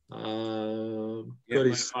 Yeah, got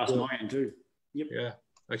his past mine too. Yep. Yeah.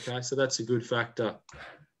 Okay, so that's a good factor.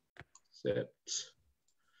 Except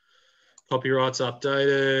copyright's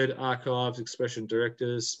updated, archives, expression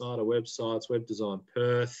directors, smarter websites, web design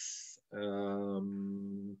Perth.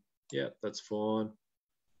 Yeah, that's fine.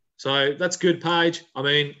 So that's a good page. I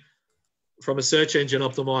mean, from a search engine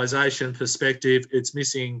optimization perspective, it's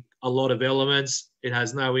missing a lot of elements. It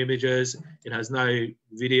has no images. It has no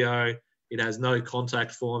video. It has no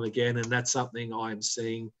contact form again. And that's something I'm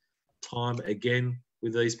seeing time again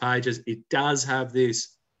with these pages. It does have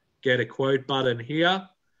this get a quote button here.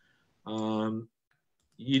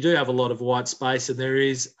 You do have a lot of white space, and there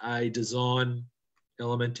is a design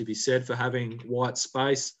element to be said for having white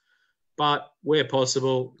space. But where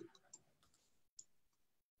possible,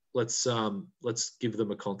 let's give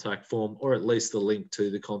them a contact form, or at least the link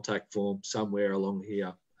to the contact form somewhere along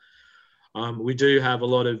here. We do have a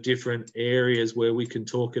lot of different areas where we can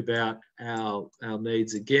talk about our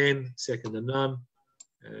needs again, second to none.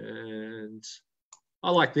 And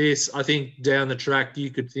I like this. I think down the track,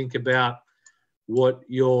 you could think about what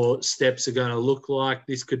your steps are going to look like.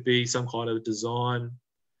 This could be some kind of design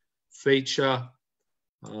feature,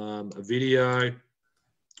 a video,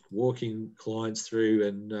 walking clients through.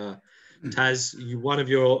 And Taz, one of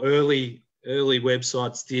your early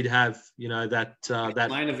websites did have, you know, that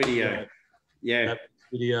Explainer video. Yeah. That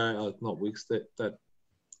video, not Wix, that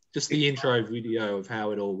just the intro video of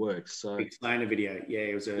how it all works. So Explainer video. Yeah,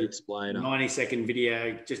 it was a 90-second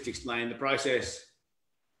video, just explain the process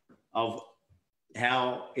of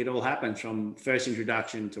how it all happens from first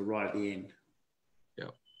introduction to right at the end.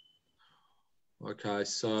 Yeah. Okay,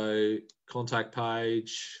 so contact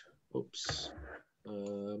page, oops,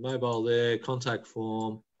 mobile there, contact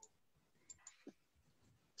form.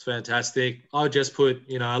 It's fantastic. I'll just put,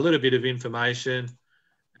 you know, a little bit of information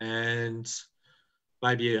and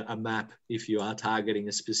maybe a map if you are targeting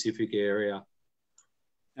a specific area.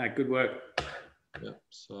 Good work. Yeah,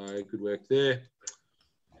 so good work there.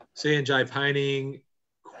 C&J Painting,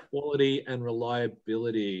 quality and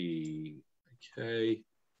reliability. Okay.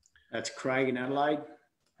 That's Craig in Adelaide.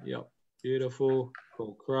 Yep, beautiful.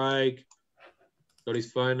 Call Craig. Got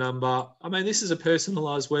his phone number. I mean, this is a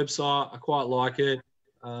personalised website. I quite like it.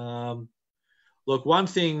 Look, one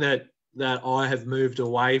thing that I have moved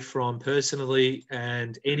away from personally,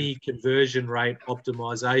 and any conversion rate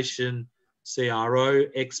optimization CRO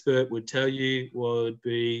expert would tell you, would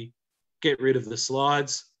be get rid of the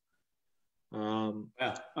slides.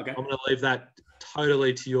 Okay. I'm going to leave that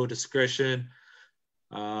totally to your discretion.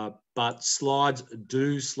 But slides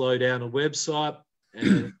do slow down a website,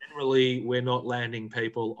 and generally we're not landing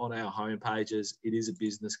people on our home pages. It is a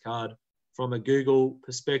business card. From a Google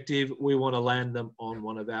perspective, we want to land them on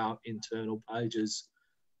one of our internal pages.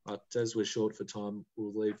 But as we're short for time,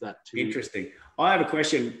 we'll leave that to you. Interesting. I have a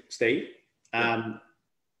question, Steve.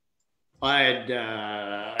 I had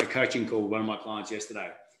a coaching call with one of my clients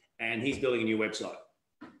yesterday, and he's building a new website.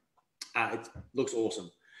 It looks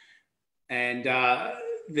awesome. And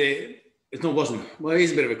here's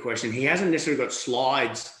a bit of a question. He hasn't necessarily got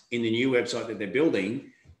slides in the new website that they're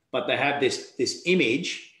building, but they have this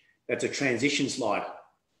image that's a transition slider.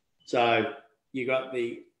 So you got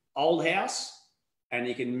the old house, and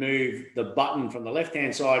you can move the button from the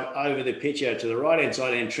left-hand side over the picture to the right-hand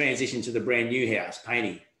side and transition to the brand new house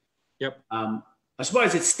painting. Yep. I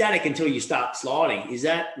suppose it's static until you start sliding. Is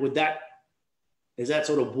that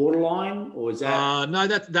sort of borderline, or is that? No,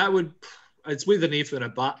 that would. It's with an if and a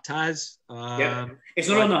but, Taz. Yeah, it's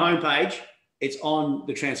not on the homepage. It's on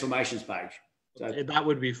the transformations page. So that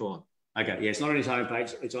would be fine. Okay, yeah, it's not on his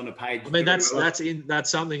homepage. It's on a page. I mean, that's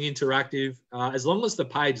something interactive. As long as the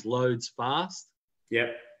page loads fast.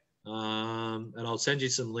 Yep. And I'll send you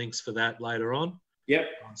some links for that later on. Yep.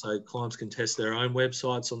 So clients can test their own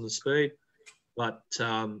websites on the speed. But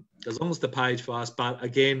as long as the page fast, but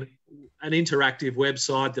again, an interactive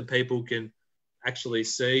website that people can actually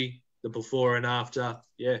see the before and after,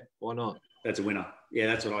 yeah, why not? That's a winner. Yeah,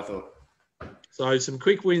 that's what I thought. So some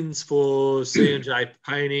quick wins for C&J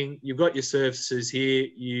Painting. You've got your services here.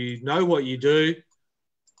 You know what you do.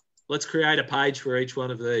 Let's create a page for each one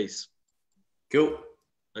of these. Cool.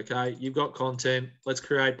 Okay, you've got content. Let's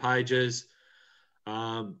create pages.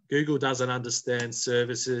 Google doesn't understand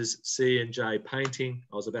services, C&J Painting.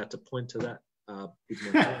 I was about to point to that.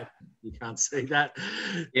 With my phone. You can't see that.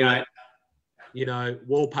 Yeah. You know,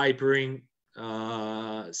 wallpapering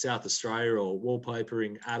South Australia or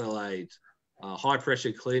wallpapering Adelaide, high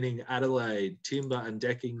pressure cleaning Adelaide, timber and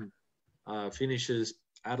decking finishes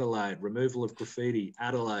Adelaide, removal of graffiti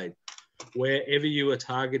Adelaide. Wherever you are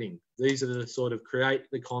targeting, these are the sort of create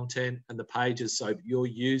the content and the pages so your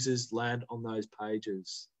users land on those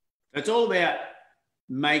pages. It's all about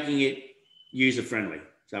making it user friendly.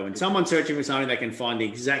 So when someone's searching for something, they can find the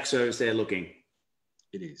exact service they're looking.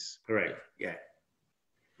 It is. Correct. Yeah.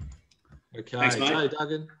 Okay. Thanks, mate. Jay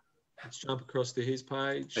Duggan, let's jump across to his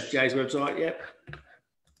page. That's Jay's website. Yep.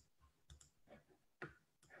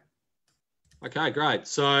 Okay, great.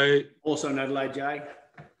 So also in Adelaide, Jay.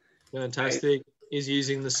 Fantastic. Is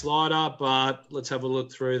using the slider, but let's have a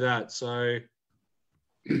look through that. So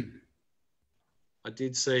I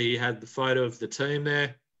did see he had the photo of the team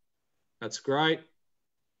there. That's great.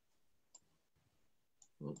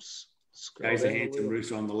 Oops. Jay's a handsome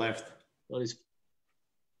rooster on the left. Got his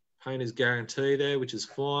painter's guarantee there, which is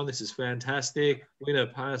fine. This is fantastic. Winner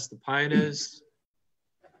past the painters.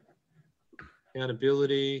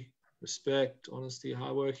 Accountability, respect, honesty,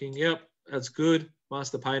 hardworking. Yep, that's good.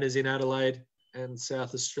 Master Painters in Adelaide and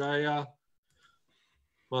South Australia.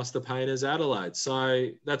 Master Painters Adelaide. So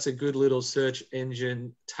that's a good little search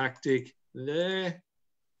engine tactic there.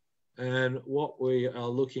 And what we are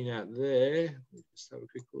looking at there, let's just have a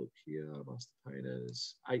quick look here. Master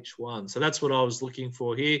Painters H1. So that's what I was looking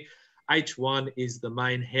for here. H1 is the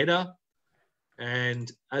main header. And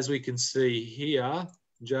as we can see here,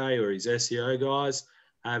 Jay or his SEO guys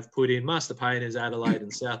have put in Master Painters Adelaide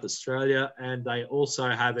and South Australia, and they also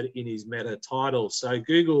have it in his meta title. So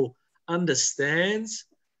Google understands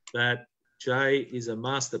that Jay is a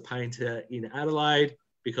master painter in Adelaide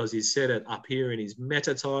because he's set it up here in his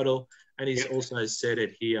meta title, and he's also set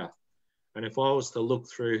it here. And if I was to look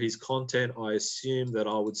through his content, I assume that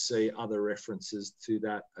I would see other references to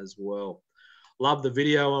that as well. Love the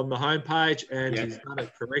video on the homepage, and he's done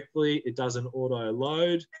it correctly. It doesn't auto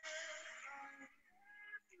load.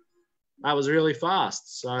 That was really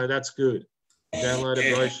fast, so that's good. Download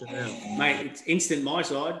a brochure now. Mate, it's instant my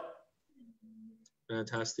side.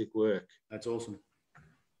 Fantastic work. That's awesome.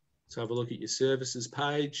 Let's have a look at your services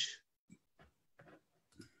page.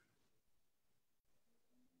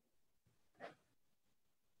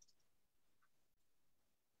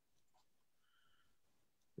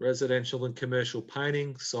 Residential and commercial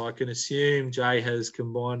painting. So I can assume Jay has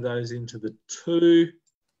combined those into the two.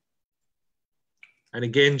 And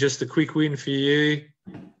again, just a quick win for you,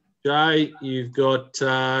 Jay. You've got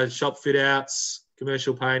shop fit outs,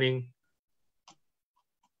 commercial painting,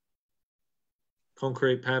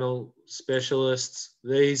 concrete panel specialists.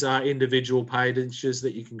 These are individual pages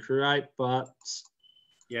that you can create, but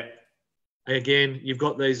again, you've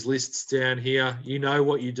got these lists down here. You know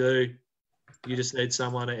what you do. You just need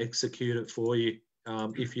someone to execute it for you.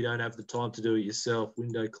 If you don't have the time to do it yourself,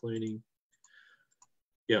 window cleaning.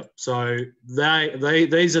 Yeah, so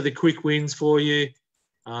these are the quick wins for you.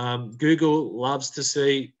 Google loves to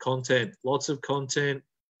see content, lots of content.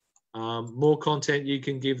 More content you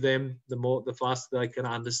can give them, the faster they can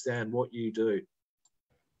understand what you do.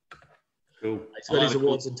 Cool. He's got his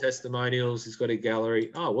awards and testimonials. He's got a gallery.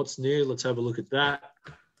 Oh, what's new? Let's have a look at that.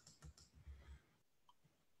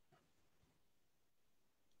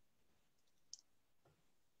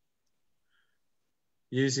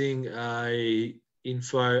 Using a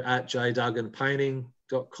info at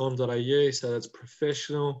jdugganpainting.com.au. So that's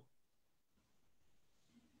professional.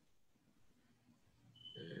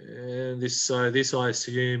 And this I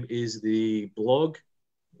assume is the blog,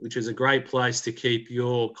 which is a great place to keep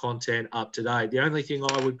your content up to date. The only thing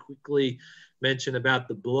I would quickly mention about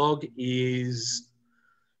the blog is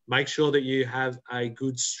make sure that you have a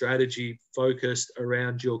good strategy focused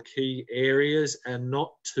around your key areas and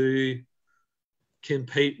not to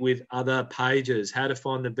compete with other pages. How to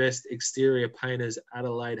find the best exterior painters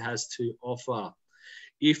Adelaide has to offer.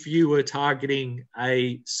 If you were targeting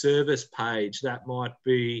a service page, that might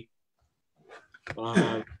be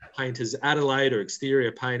Painters Adelaide or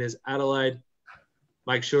Exterior Painters Adelaide.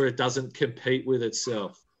 Make sure it doesn't compete with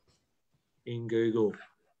itself in Google.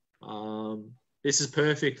 This is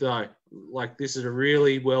perfect though. Like, this is a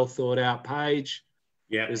really well thought out page.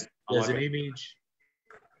 Yeah, there's an image.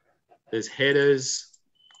 There's headers.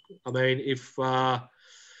 I mean,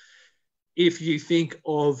 if you think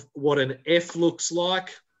of what an F looks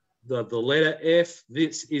like, the letter F,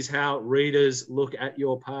 this is how readers look at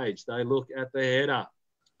your page. They look at the header.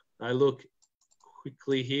 They look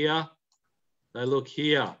quickly here. They look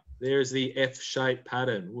here. There's the F-shaped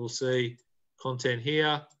pattern. We'll see content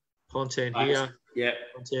here, content here,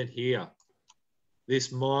 content here.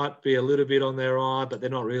 This might be a little bit on their eye, but they're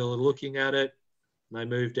not really looking at it. They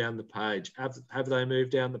move down the page. Have they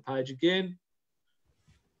moved down the page again?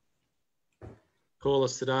 Call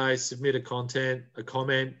us today, submit a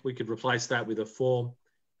comment. We could replace that with a form.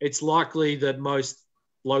 It's likely that most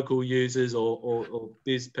local users or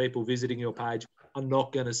people visiting your page are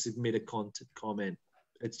not going to submit a comment.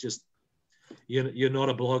 It's just, you're not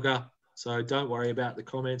a blogger, so don't worry about the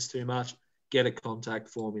comments too much. Get a contact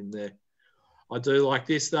form in there. I do like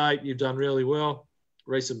this though. You've done really well.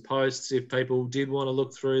 Recent posts, if people did want to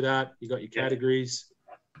look through that, you got your categories,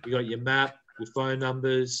 you got your map, your phone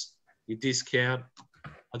numbers, your discount.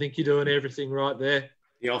 I think you're doing everything right there.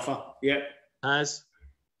 The offer, yeah. Let's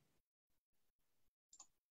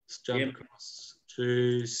jump across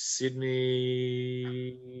to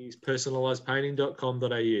Sydney's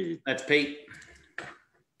personalisedpainting.com.au. That's Pete.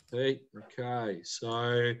 Pete, okay.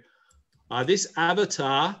 So this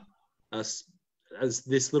avatar, as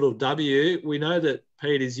this little W, we know that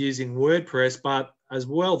Pete is using WordPress, but as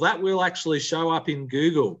well, that will actually show up in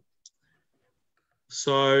Google.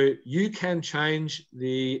 So you can change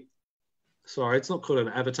it's not called an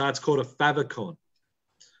avatar, it's called a favicon.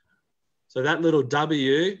 So that little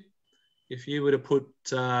W, if you were to put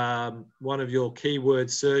one of your keyword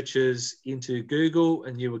searches into Google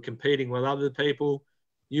and you were competing with other people,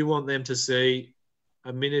 you want them to see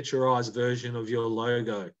a miniaturized version of your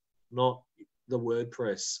logo, not the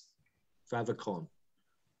WordPress favicon.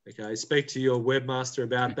 Okay, speak to your webmaster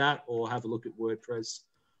about that or have a look at WordPress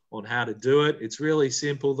on how to do it. It's really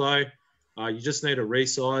simple though. You just need to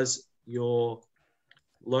resize your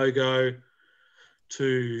logo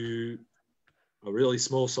to a really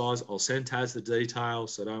small size. I'll send Taz the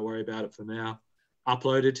details, so don't worry about it for now.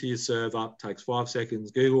 Upload it to your server, takes 5 seconds.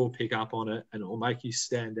 Google will pick up on it and it will make you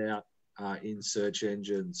stand out in search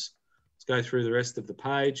engines. Let's go through the rest of the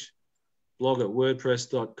page. Blog at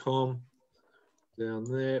wordpress.com down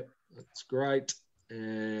there. That's great.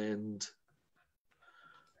 And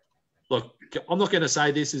look, I'm not going to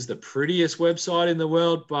say this is the prettiest website in the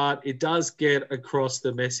world, but it does get across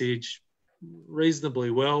the message reasonably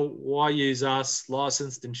well. Why use us?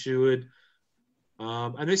 Licensed, insured.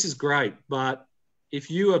 And this is great. But if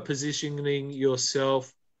you are positioning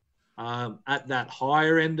yourself at that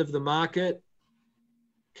higher end of the market,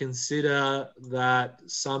 consider that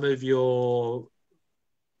some of your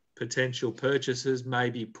potential purchases may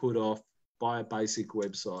be put off by a basic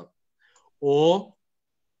website. Or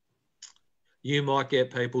you might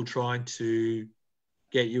get people trying to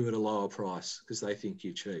get you at a lower price because they think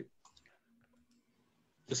you're cheap.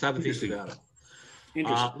 Just have a think about it.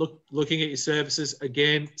 Looking at your services,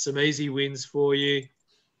 again, some easy wins for you.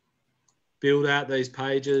 Build out these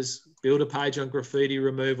pages. Build a page on graffiti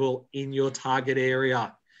removal in your target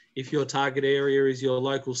area. If your target area is your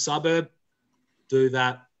local suburb, do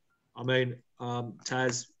that. I mean,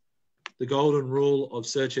 Taz, the golden rule of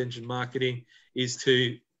search engine marketing is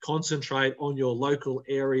to concentrate on your local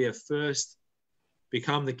area first,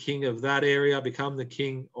 become the king of that area, become the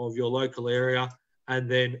king of your local area,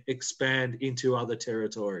 and then expand into other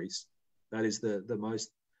territories. That is the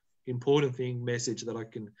most important message that I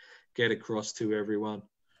can get across to everyone.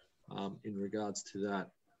 in regards to that.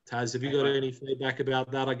 Taz, have you got any feedback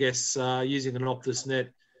about that? I guess using an optusnet.com.au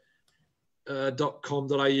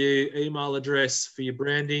email address for your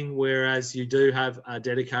branding, whereas you do have a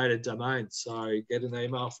dedicated domain. So get an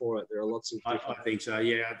email for it. There are lots of different... I think so,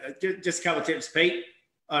 yeah. Just a couple of tips, Pete.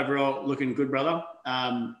 Overall, looking good, brother.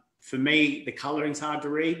 For me, the colouring's hard to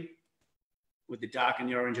read with the dark and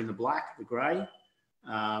the orange and the black, the grey.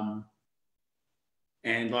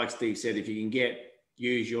 And like Steve said, if you can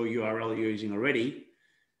use your URL that you're using already,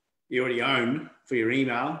 you already own for your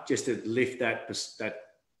email, just to lift that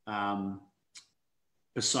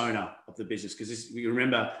persona of the business. Because you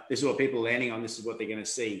remember, this is what people are landing on. This is what they're going to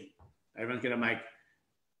see. Everyone's going to make,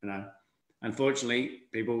 unfortunately,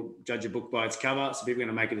 people judge a book by its cover. So people are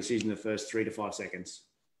going to make a decision in the first 3 to 5 seconds.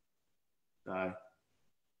 So a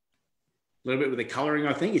little bit with the colouring,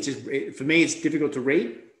 I think. It's just, for me, it's difficult to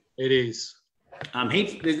read. It is.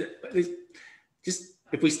 Just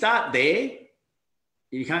if we start there,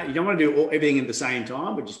 you don't want to do everything at the same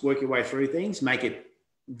time, but just work your way through things, make it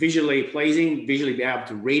visually pleasing, visually be able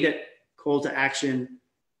to read it, call to action,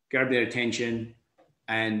 grab their attention,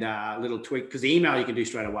 and a little tweak, because the email you can do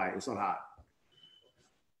straight away. It's not hard.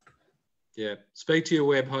 Yeah. Speak to your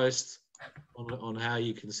web host on how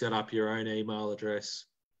you can set up your own email address.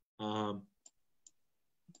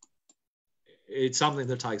 It's something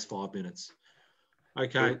that takes 5 minutes.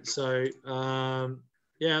 Okay, so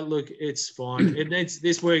yeah, look, it's fine. It needs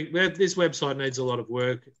this work. This website needs a lot of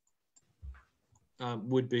work.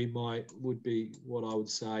 Would be what I would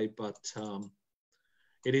say, but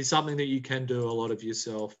it is something that you can do a lot of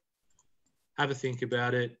yourself. Have a think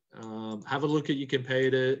about it. Have a look at your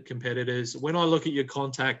competitors. When I look at your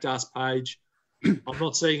contact us page, I'm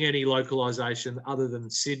not seeing any localization other than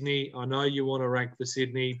Sydney. I know you want to rank for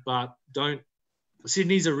Sydney, but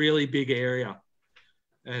Sydney's a really big area.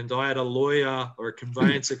 And I had a lawyer or a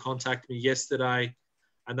conveyancer contact me yesterday,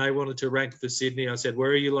 and they wanted to rank for Sydney. I said,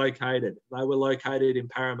 where are you located? They were located in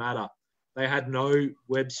Parramatta. They had no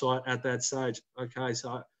website at that stage. Okay,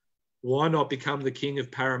 so why not become the king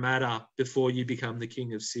of Parramatta before you become the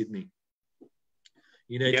king of Sydney?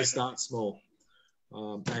 You need to start small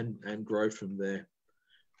and grow from there.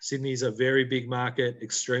 Sydney's a very big market,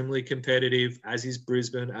 extremely competitive, as is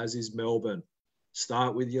Brisbane, as is Melbourne.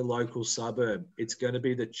 Start with your local suburb. It's going to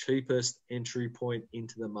be the cheapest entry point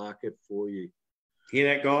into the market for you.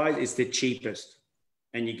 Hear that, guys? It's the cheapest.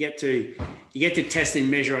 And you get to test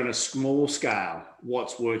and measure on a small scale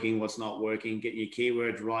what's working, what's not working, get your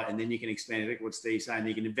keywords right, and then you can expand it. What Steve's saying,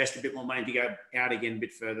 you can invest a bit more money to go out again a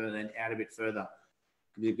bit further and then out a bit further.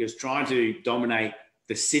 Because trying to dominate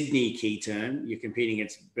the Sydney key term, you're competing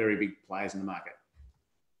against very big players in the market.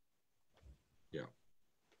 Yeah.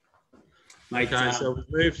 Mate, okay, so we've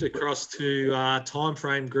moved across to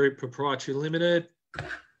Timeframe Group Proprietary Limited.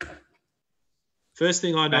 First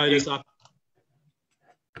thing I noticed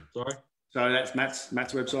sorry? So that's Matt's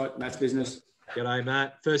website, Matt's business. G'day,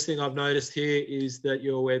 Matt. First thing I've noticed here is that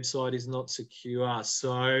your website is not secure.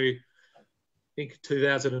 So I think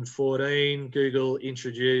 2014, Google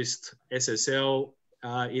introduced SSL.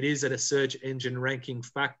 It is at a search engine ranking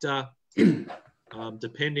factor.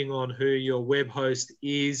 Depending on who your web host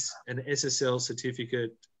is, an SSL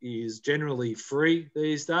certificate is generally free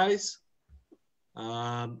these days.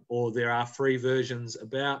 Or there are free versions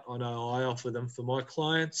about. I know I offer them for my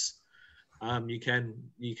clients. You can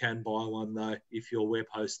buy one though if your web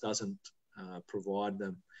host doesn't provide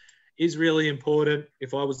them. Is really important.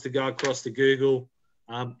 If I was to go across to Google,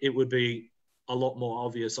 it would be a lot more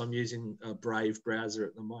obvious. I'm using a Brave browser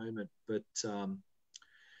at the moment, but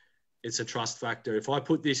it's a trust factor. If I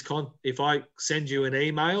put this if I send you an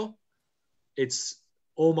email, it's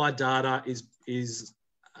all my data is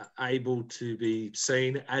able to be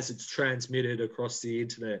seen as it's transmitted across the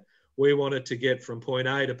internet. We want it to get from point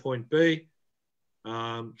A to point B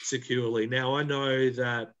securely. Now, I know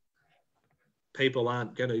that people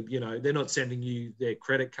aren't going to, they're not sending you their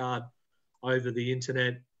credit card over the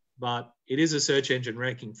internet, but it is a search engine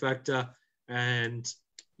ranking factor, and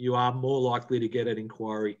you are more likely to get an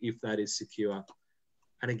inquiry if that is secure.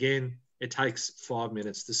 And again, it takes 5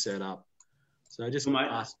 minutes to set up. So just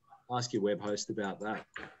ask your web host about that.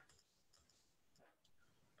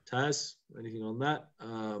 Taz, anything on that?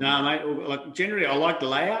 No, mate. Like generally, I like the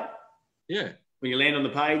layout. Yeah. When you land on the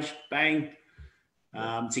page, bang.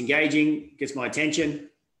 It's engaging, gets my attention.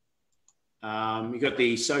 You've got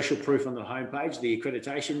the social proof on the homepage, the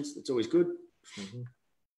accreditations. That's always good.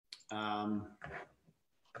 Mm-hmm.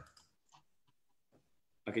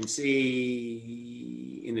 I can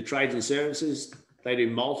see in the trades and services, they do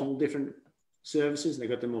multiple different services. They've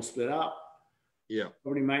got them all split up. Yeah.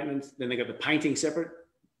 Property maintenance. Then they got the painting separate.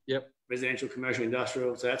 Yep. Residential, commercial,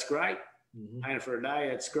 industrial. So that's great. Painter for a day,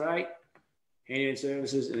 that's great. Handyman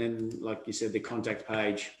services, and then, like you said, the contact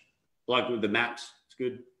page, like with the maps, it's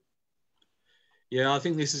good. Yeah, I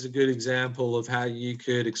think this is a good example of how you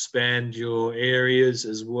could expand your areas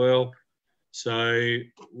as well. So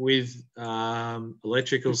with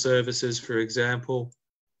electrical services, for example,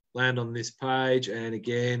 land on this page, and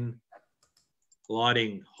again,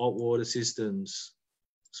 lighting, hot water systems,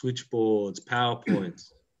 switchboards, power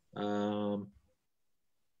points.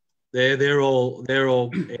 They're all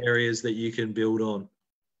areas that you can build on,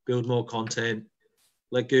 build more content,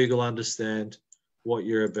 let Google understand what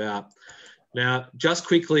you're about. Now, just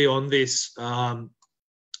quickly on this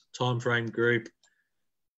timeframe group,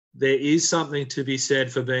 there is something to be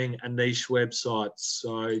said for being a niche website.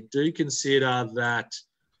 So do consider that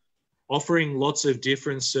offering lots of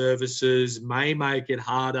different services may make it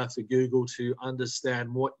harder for Google to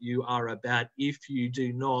understand what you are about if you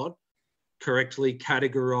do not correctly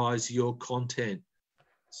categorize your content.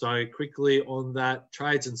 So quickly on that,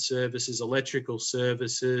 trades and services, electrical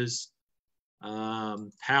services,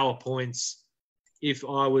 PowerPoints. If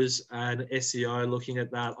I was an SEO looking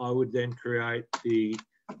at that, I would then create the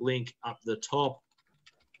link up the top,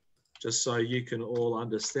 just so you can all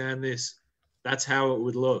understand this. That's how it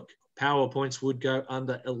would look. PowerPoints would go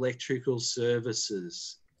under electrical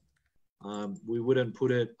services. We wouldn't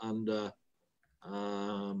put it under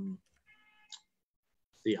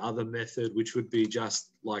the other method, which would be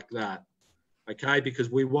just like that. Okay,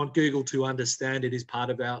 because we want Google to understand it is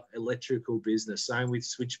part of our electrical business. Same with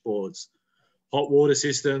switchboards. Hot water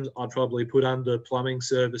systems, I'd probably put under plumbing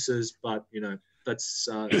services, but you know, that's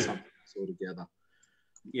something altogether.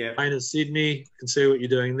 Yeah. Painters Sydney, you can see what you're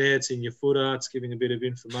doing there. It's in your footer. It's giving a bit of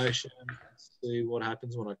information. Let's see what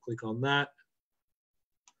happens when I click on that.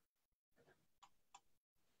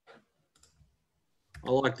 I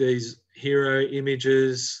like these hero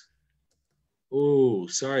images. Oh,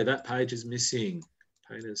 sorry, that page is missing.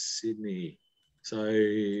 Painters Sydney. So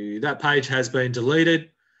that page has been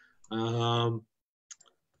deleted.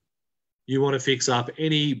 You want to fix up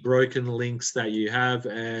any broken links that you have,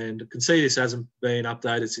 and you can see this hasn't been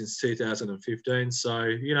updated since 2015. So,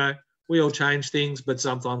 you know, we all change things, but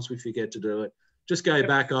sometimes we forget to do it. Just go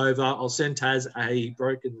back over. I'll send Taz a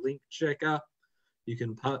broken link checker. You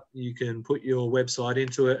can put your website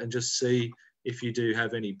into it and just see if you do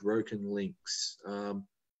have any broken links.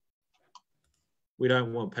 We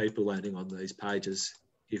don't want people landing on these pages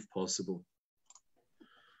if possible.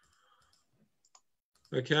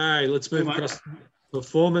 Okay, let's move across to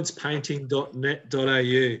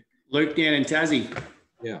performancepainting.net.au. Luke down in Tassie.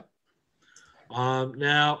 Yeah.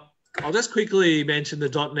 Now, I'll just quickly mention the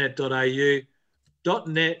 .net.au.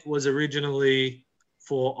 .net was originally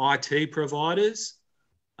for IT providers.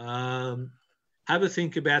 Have a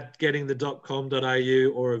think about getting the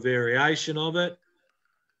 .com.au or a variation of it,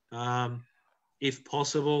 if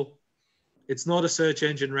possible. It's not a search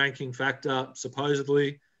engine ranking factor,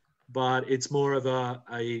 supposedly, but it's more of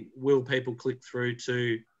a will people click through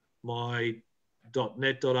to my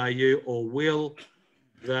 .net.au, or will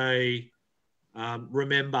they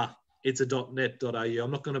remember it's a .net.au.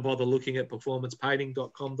 I'm not going to bother looking at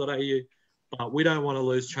performancepainting.com.au, but we don't want to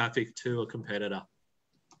lose traffic to a competitor.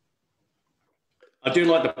 I do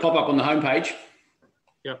like the pop-up on the homepage.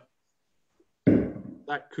 Yep.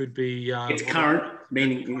 That could be... it's current,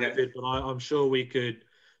 meaning... COVID, but I'm sure we could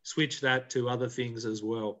switch that to other things as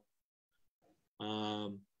well.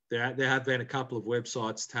 There have been a couple of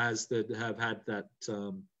websites, Taz, that have had that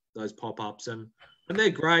those pop-ups, and they're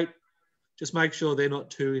great. Just make sure they're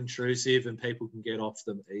not too intrusive and people can get off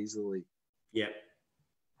them easily. Yeah.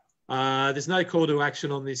 There's no call to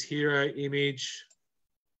action on this hero image,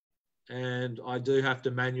 and I do have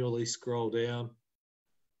to manually scroll down.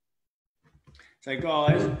 So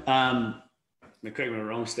guys, correct me if I'm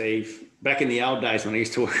wrong, Steve, back in the old days when I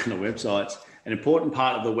used to work on the websites, an important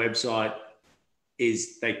part of the website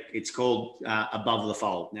is it's called above the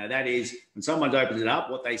fold. Now that is when someone opens it up,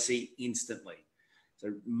 what they see instantly.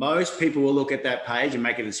 So most people will look at that page and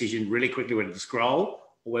make a decision really quickly whether to scroll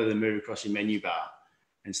or whether to move across your menu bar.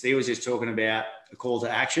 And Steve was just talking about a call to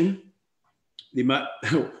action. One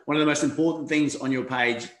of the most important things on your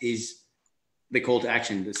page is the call to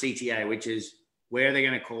action, the CTA, which is where are they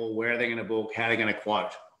going to call, where are they going to book, how are they going to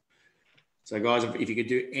quote. So guys, if you could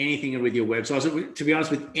do anything with your website, so to be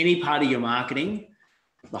honest, with any part of your marketing,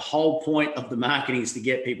 the whole point of the marketing is to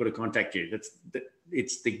get people to contact you.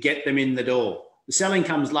 It's to get them in the door. The selling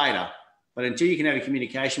comes later, but until you can have a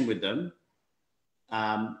communication with them,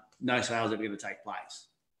 no sales are going to take place.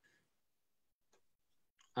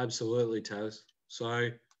 Absolutely, Taz. So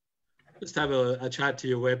just have a chat to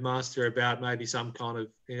your webmaster about maybe some kind of,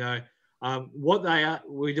 what they are.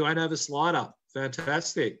 We don't have a slider.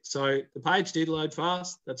 Fantastic. So the page did load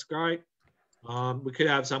fast. That's great. We could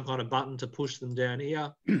have some kind of button to push them down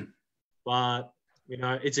here, but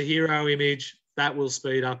it's a hero image that will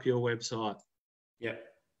speed up your website. Yep.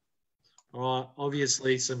 All right.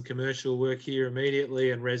 Obviously, some commercial work here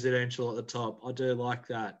immediately and residential at the top. I do like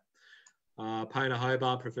that. Painter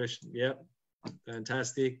Hobart professional. Yep.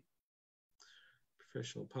 Fantastic.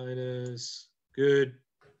 Professional painters. Good.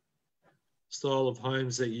 Style of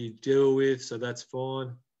homes that you deal with, so that's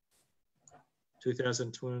fine.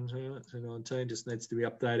 2019 just needs to be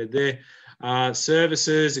updated there.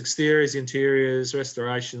 Services, exteriors, interiors,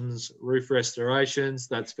 restorations, roof restorations.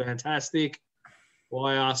 That's fantastic.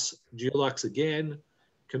 Why us? Dulux again.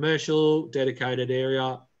 Commercial, dedicated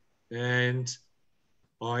area. And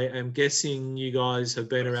I am guessing you guys have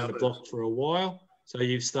been around the block for a while. So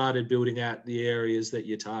you've started building out the areas that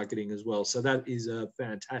you're targeting as well. So that is a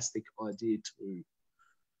fantastic idea too.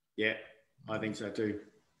 Yeah, I think so too.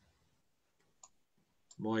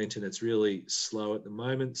 My internet's really slow at the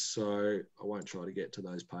moment, so I won't try to get to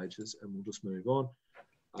those pages and we'll just move on.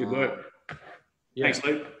 Good work. Yeah. Thanks,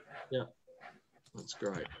 Luke. Yeah, that's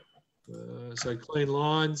great. So clean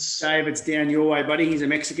lines. David's down your way, buddy. He's a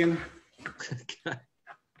Mexican. Okay.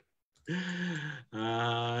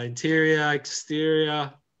 Interior,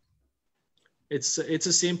 exterior. It's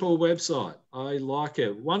a simple website. I like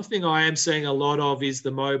it. One thing I am seeing a lot of is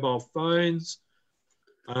the mobile phones.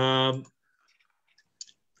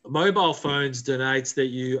 Mobile phones denotes that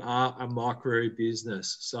you are a micro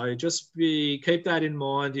business. So just keep that in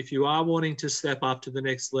mind. If you are wanting to step up to the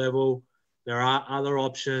next level, there are other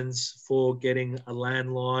options for getting a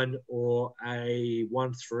landline or a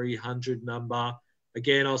 1300 number.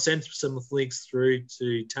 Again, I'll send some links through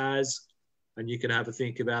to Taz and you can have a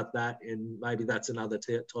think about that. And maybe that's another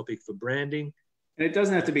topic for branding. And it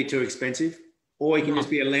doesn't have to be too expensive, or it can just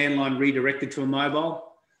be a landline redirected to a mobile.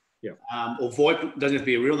 Yeah. Or VoIP. Doesn't have to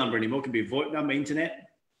be a real number anymore. It can be a VoIP number, internet.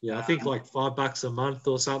 Yeah, I think like $5 a month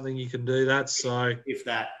or something, you can do that. So if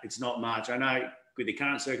that, it's not much. I know with the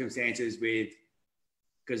current circumstances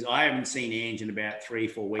because I haven't seen Ange in about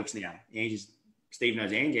 3-4 weeks now. Steve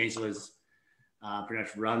knows Ange. Angela's pretty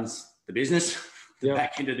much runs the business, the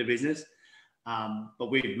back end of the business.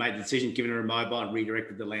 But we've made the decision, given her a mobile and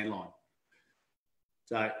redirected the landline.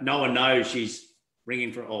 So no one knows she's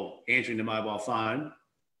ringing or answering the mobile phone.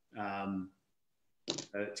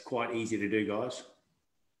 It's quite easy to do, guys.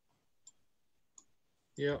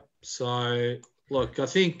 Yeah. So, look, I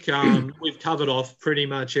think we've covered off pretty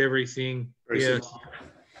much everything.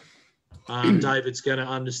 David's going to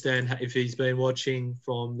understand if he's been watching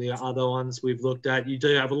from the other ones we've looked at. You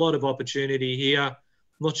do have a lot of opportunity here. I'm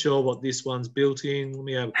not sure what this one's built in. Let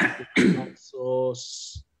me have a quick look at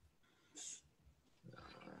source.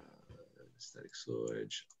 Static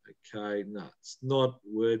storage. Okay, no, it's not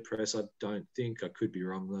WordPress. I don't think. I could be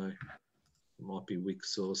wrong though. It might be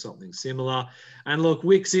Wix or something similar. And look,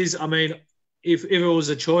 Wix is, I mean, if it was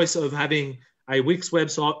a choice of having a Wix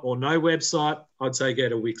website or no website, I'd say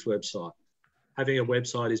get a Wix website. Having a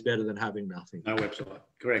website is better than having nothing. No website,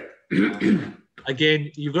 correct.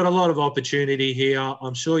 Again, you've got a lot of opportunity here.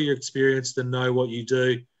 I'm sure you're experienced and know what you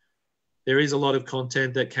do. There is a lot of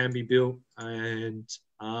content that can be built, and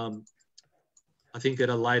I think at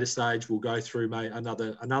a later stage we'll go through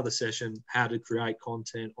another session, how to create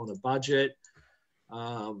content on a budget,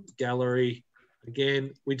 gallery.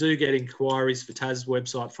 Again, we do get inquiries for Taz's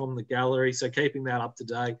website from the gallery, so keeping that up to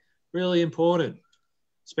date, really important,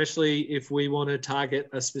 especially if we want to target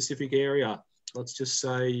a specific area. Let's just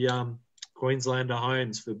say Queenslander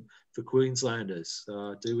homes for Queenslanders.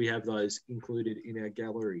 Do we have those included in our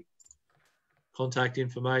gallery? Contact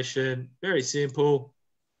information, very simple.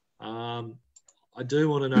 I do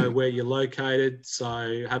want to know where you're located,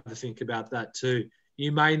 so have a think about that too.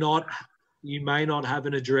 You may not have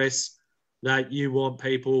an address that you want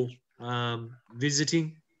people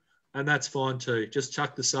visiting, and that's fine too. Just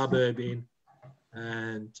chuck the suburb in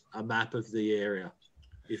and a map of the area,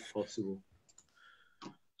 if possible.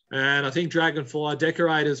 And I think Dragonfly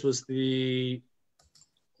Decorators was the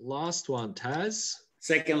last one, Taz.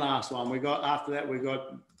 Second last one. After that,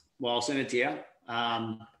 well, I'll send it to you.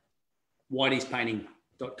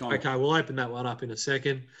 whiteyspainting.com. Okay, we'll open that one up in a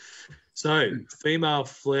second. So, female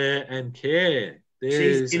flair and care.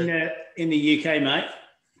 She's in the UK, mate.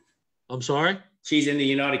 I'm sorry? She's in the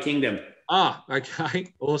United Kingdom. Ah,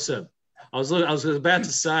 okay, awesome. I was about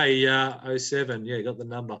to say 07. Yeah, got the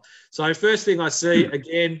number. So first thing I see,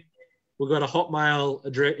 again, we've got a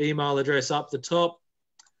Hotmail email address up the top.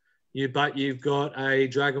 but you've got a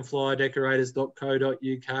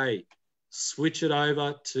dragonflydecorators.co.uk. Switch it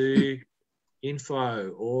over to info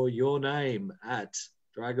or your name at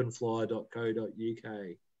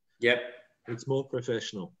dragonfly.co.uk. Yep. It's more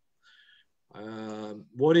professional.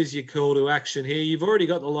 What is your call to action here? You've already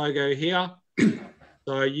got the logo here.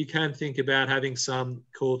 So you can think about having some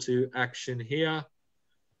call to action here.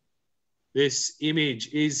 This image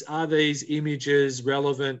are these images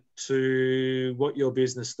relevant to what your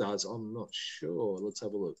business does? I'm not sure. Let's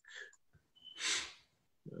have a look.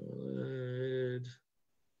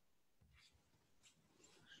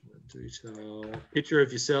 Detail. Picture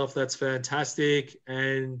of yourself. That's fantastic.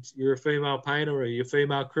 And you're a female painter or you're a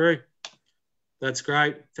female crew. That's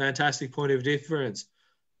great. Fantastic point of difference.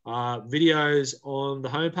 Videos on the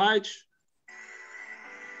homepage.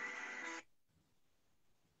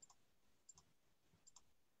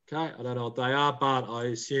 Okay, I don't know what they are, but I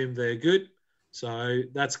assume they're good. So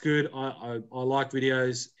that's good. I like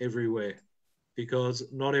videos everywhere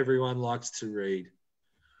because not everyone likes to read.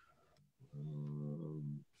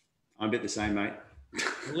 I'm a bit the same, mate.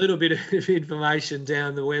 A little bit of information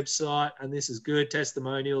down the website, and this is good.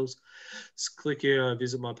 Testimonials. Just click here and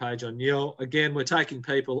visit my page on Yelp. Again, we're taking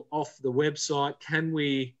people off the website. Can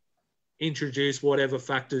we introduce whatever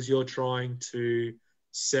factors you're trying to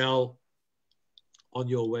sell on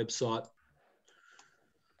your website?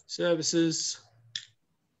 Services.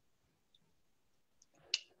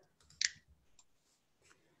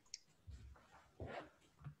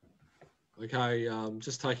 Okay,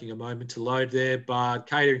 just taking a moment to load there, but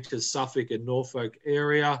catering to Suffolk and Norfolk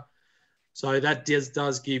area. So that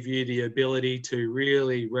does give you the ability to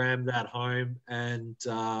really ram that home and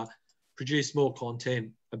produce more content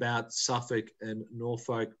about Suffolk and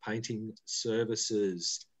Norfolk painting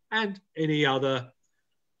services and any other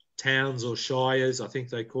towns or shires, I think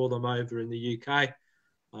they call them over in the UK,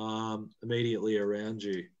 immediately around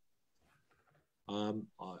you.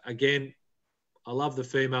 Again, I love the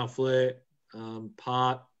female flair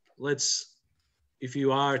part. If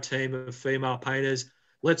you are a team of female painters,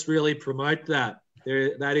 let's really promote that.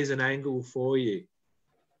 That is an angle for you.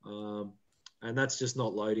 And that's just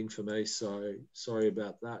not loading for me, so sorry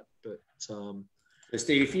about that. But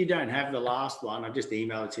Steve, if you don't have the last one, I'll just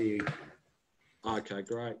email it to you. Okay,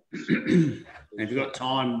 great. And if you've got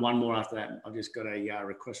time, one more after that. I've just got a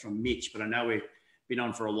request from Mitch, but I know we've been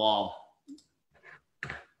on for a while.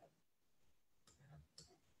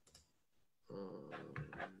 I'll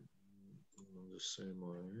just see my...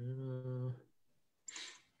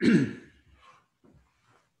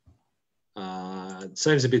 it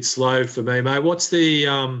seems a bit slow for me, mate. What's the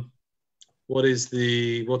URL?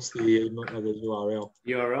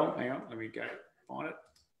 URL, hang on, let me go find it.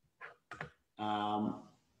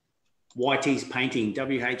 YT's Painting,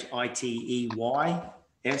 WHITEYS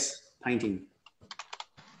Painting.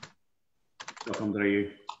 .com.au.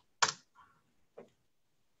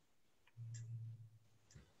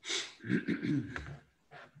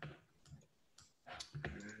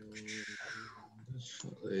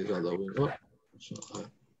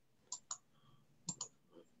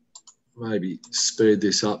 Maybe speed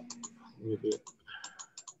this up a little bit.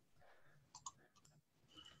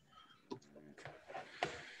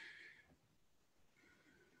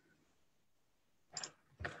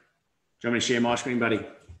 Do you want me to share my screen, buddy? Mate,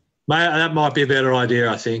 that might be a better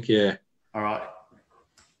idea, I think, yeah. All right.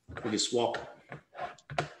 We'll just swap.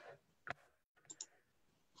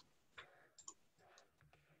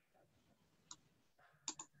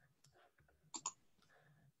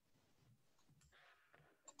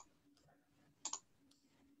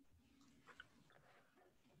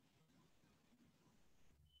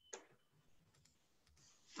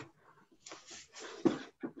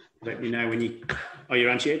 Let me know when you... Oh,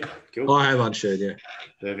 you're unshared? Cool. I have unshared, yeah.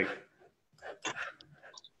 Perfect.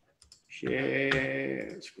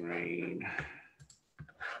 Share screen.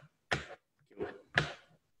 Cool.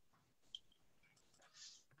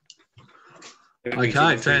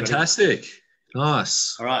 Okay, fantastic.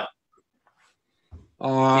 Nice. All right.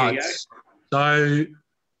 All right. So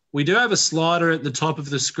we do have a slider at the top of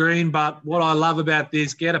the screen, but what I love about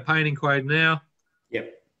this, get a painting quote now.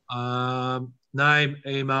 Yep. Name,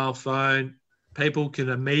 email, phone. People can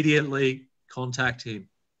immediately contact him.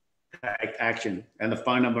 Action. And the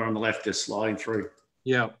phone number on the left is sliding through.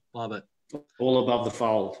 Yeah, love it. All above the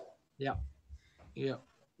fold. Yeah. Yeah,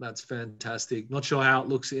 that's fantastic. Not sure how it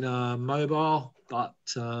looks in a mobile, but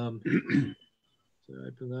so open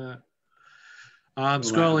that.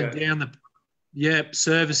 Scrolling down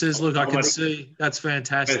services. Look, I can see that's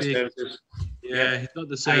fantastic. Yeah, he's got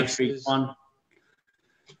the services.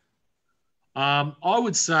 I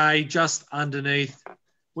would say just underneath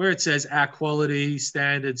where it says our quality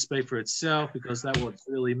standards speak for itself, because that's what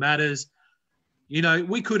really matters. You know,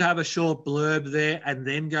 we could have a short blurb there and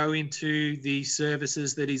then go into the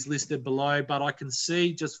services that he's listed below, but I can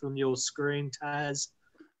see just from your screen, Taz,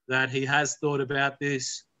 that he has thought about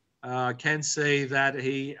this. I can see that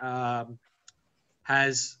he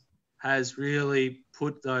has really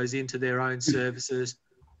put those into their own services.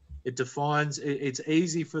 It defines, it's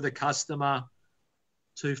easy for the customer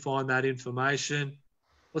to find that information.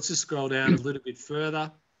 Let's just scroll down a little bit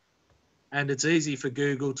further. And it's easy for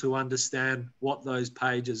Google to understand what those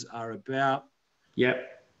pages are about.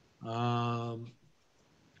 Yep. All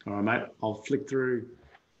right, mate. I'll flick through.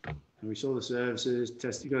 And we saw the services.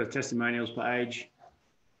 You've got a testimonials page.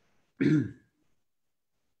 It's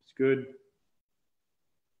good.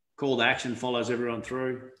 Call to action follows everyone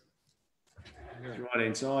through. Yeah. Right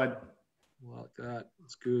inside. Like that.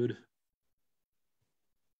 It's good.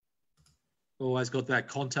 Always got that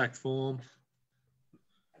contact form.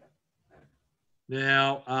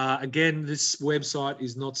 Now, again, this website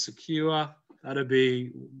is not secure. That'd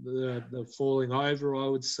be the falling over, I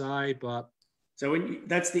would say. But so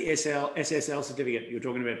that's the SSL certificate you're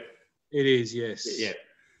talking about. It is, yes. Yeah.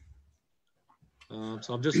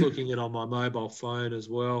 So I'm just looking at it on my mobile phone as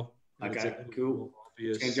well. Okay, cool.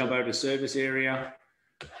 Can jump over to service area.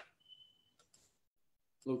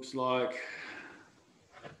 Looks like.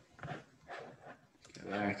 Go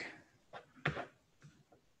back.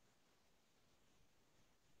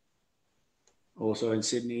 Also in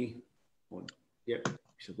Sydney. Yep.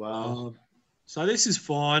 Wow. So this is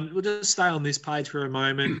fine. We'll just stay on this page for a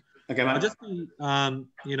moment. Okay, mate. I just think,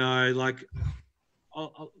 you know, like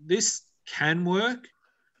this can work.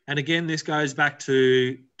 And again, this goes back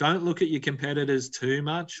to don't look at your competitors too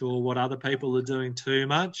much or what other people are doing too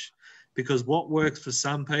much, because what works for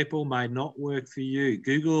some people may not work for you.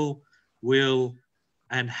 Google will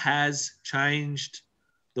and has changed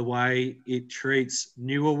the way it treats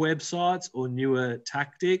newer websites or newer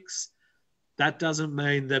tactics. That doesn't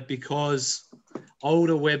mean that because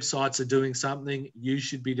older websites are doing something, you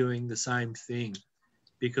should be doing the same thing.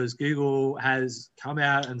 Because Google has come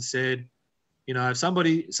out and said, you know, if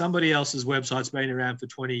somebody else's website's been around for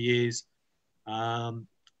 20 years,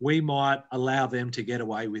 we might allow them to get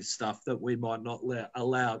away with stuff that we might not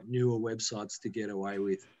allow newer websites to get away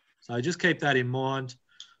with. So just keep that in mind.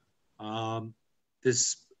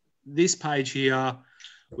 This page here,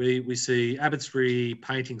 we see Abbotsbury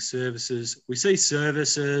Painting Services. We see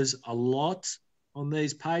services a lot on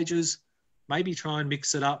these pages. Maybe try and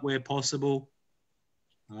mix it up where possible.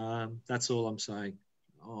 That's all I'm saying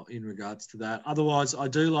in regards to that. Otherwise, I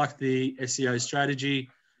do like the SEO strategy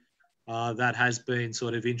that has been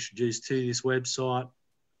sort of introduced to this website.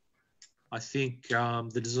 I think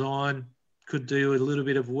the design could do a little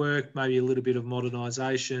bit of work, maybe a little bit of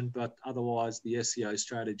modernisation, but otherwise the SEO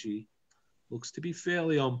strategy looks to be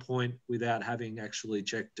fairly on point without having actually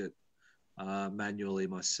checked it manually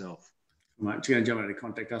myself. Right, just going to jump into the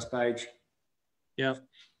contact us page. Yep.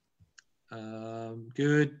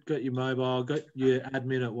 Good. Got your mobile. Got your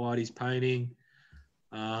admin at Whitey's Painting.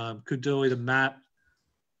 Could do with a map.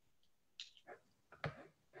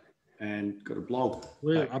 And got a blog.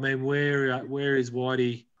 Where is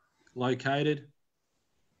Whitey located?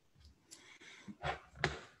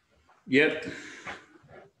 Yep.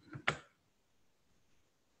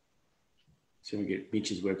 So we get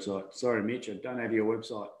Mitch's website. Sorry, Mitch, I don't have your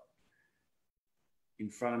website in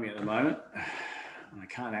front of me at the moment. I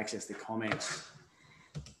can't access the comments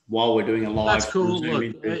while we're doing a live. That's cool.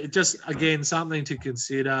 Look, just again, something to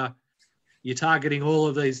consider. You're targeting all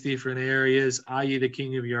of these different areas. Are you the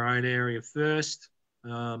king of your own area first?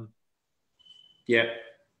 Yeah.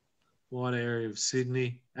 What area of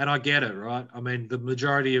Sydney? And I get it, right? I mean, the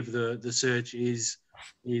majority of the search is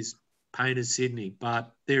Painters Sydney,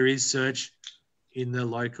 but there is search in the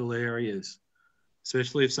local areas,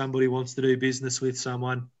 especially if somebody wants to do business with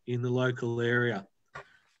someone in the local area.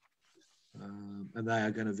 And they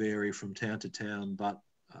are going to vary from town to town, but,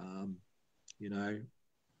 you know,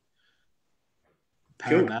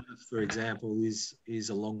 Parramatta, for example, is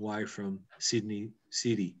a long way from Sydney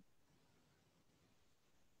City.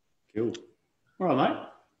 Cool. All right, mate.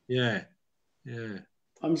 Yeah, yeah.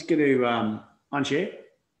 I'm just going to unshare.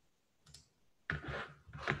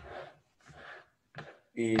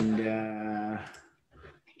 And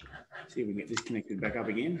see if we can get this connected back up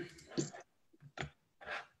again.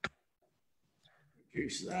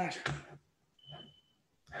 Reduce that.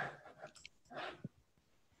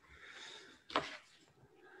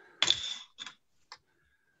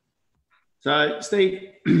 So,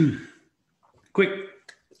 Steve, quick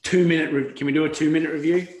 2-minute. Can we do a 2-minute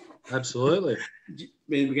review Absolutely.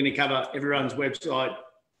 We're going to cover everyone's website,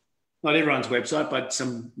 not everyone's website, but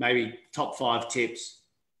some maybe top 5 tips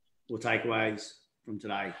or takeaways from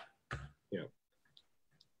today. Yeah.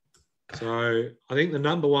 So I think the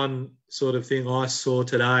number one sort of thing I saw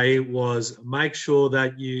today was make sure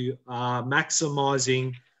that you are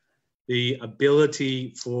maximizing the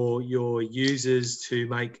ability for your users to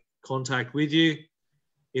make contact with you.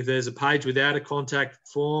 If there's a page without a contact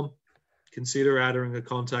form, consider adding a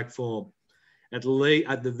contact form. At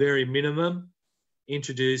the very minimum,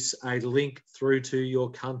 introduce a link through to your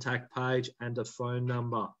contact page and a phone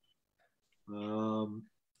number.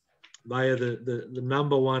 They are the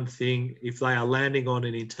number one thing. If they are landing on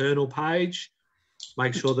an internal page,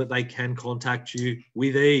 make sure that they can contact you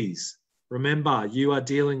with ease. Remember, you are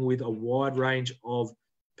dealing with a wide range of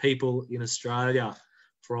people in Australia,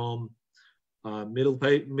 from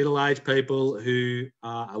middle-aged people who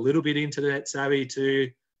are a little bit internet savvy to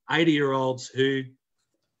 80-year-olds who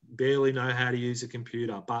barely know how to use a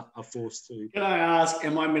computer but are forced to. Can I ask,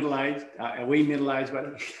 am I middle-aged? Are we middle-aged,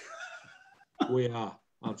 buddy? We are,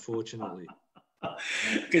 unfortunately.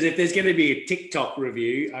 Because if there's going to be a TikTok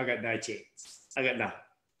review, I got no chance. I got none.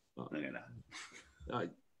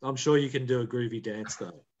 I'm sure you can do a groovy dance,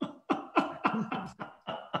 though.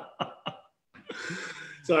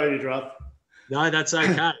 Sorry to interrupt. No, that's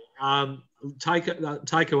okay.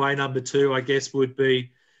 Takeaway number 2, I guess, would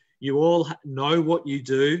be you all know what you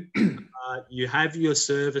do. You have your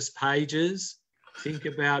service pages. Think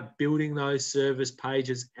about building those service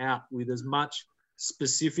pages out with as much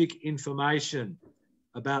specific information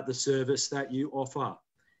about the service that you offer.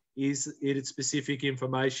 Is it specific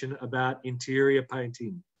information about interior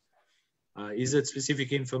painting? Is it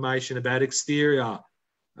specific information about exterior,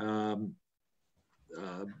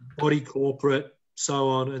 body corporate, so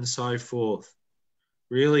on and so forth?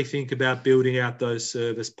 Really think about building out those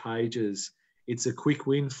service pages. It's a quick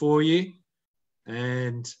win for you.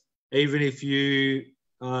 And even if you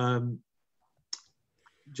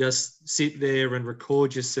just sit there and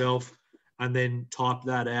record yourself and then type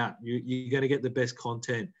that out, you're going to get the best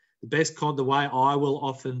content. The way I will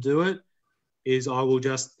often do it is I will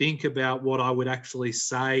just think about what I would actually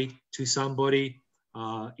say to somebody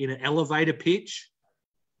in an elevator pitch,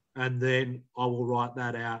 and then I will write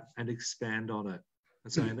that out and expand on it.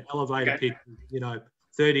 And so an elevator pitch,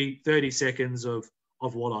 30 seconds of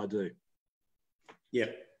what I do.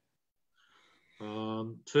 Yeah.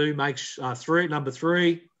 Number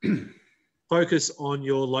 3, focus on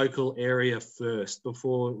your local area first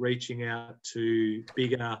before reaching out to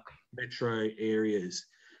bigger metro areas.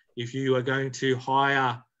 If you are going to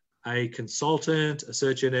hire a consultant, a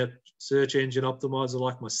search engine optimizer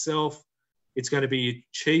like myself, it's going to be your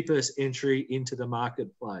cheapest entry into the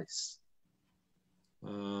marketplace.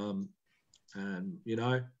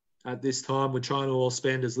 At this time, we're trying to all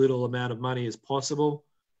spend as little amount of money as possible.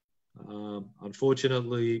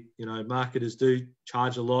 Unfortunately, marketers do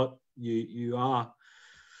charge a lot. You are,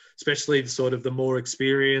 especially sort of the more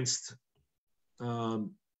experienced, are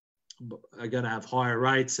going to have higher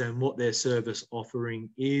rates and what their service offering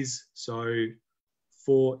is. So,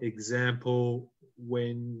 for example,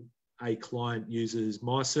 when a client uses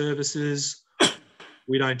my services,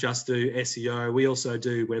 we don't just do SEO, we also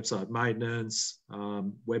do website maintenance,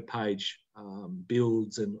 web page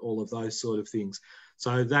builds, and all of those sort of things.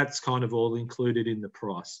 So that's kind of all included in the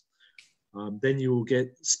price. Then you will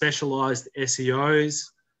get specialized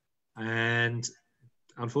SEOs, and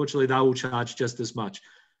unfortunately they will charge just as much.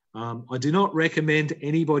 I do not recommend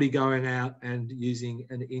anybody going out and using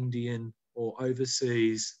an Indian or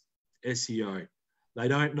overseas SEO. They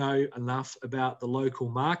don't know enough about the local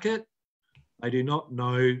market. They do not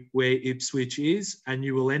know where Ipswich is, and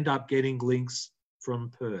you will end up getting links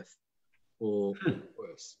from Perth or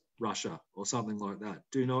worse, Russia or something like that.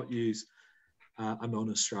 Do not use a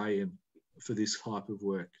non-Australian for this type of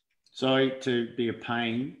work. Sorry to be a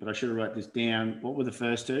pain, but I should have wrote this down. What were the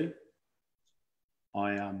first 2?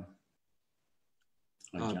 I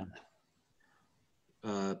jumped.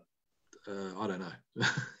 I don't know.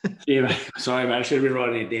 Yeah, mate. Sorry, mate. I should have been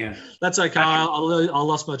writing it down. That's okay. I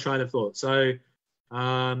lost my train of thought. So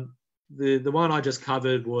the one I just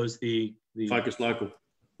covered was the Focus local.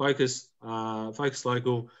 Focus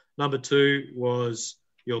local. Number 2 was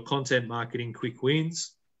your content marketing quick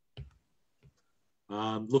wins.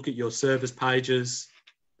 Look at your service pages.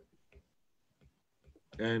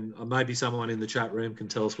 And maybe someone in the chat room can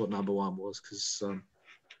tell us what number 1 was, because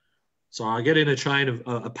so I get in a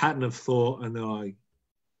pattern of thought, and then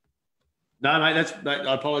No, mate,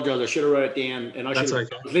 I apologise. I should have wrote it down, and I was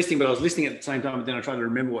listening, but I was listening at the same time. But then I tried to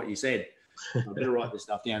remember what you said. I better write this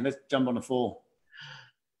stuff down. Let's jump on the 4.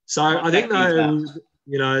 So I think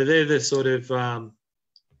they're the sort of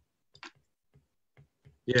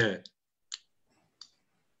they're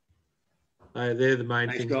the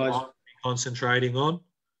main things I'm concentrating on.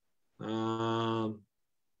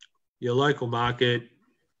 Your local market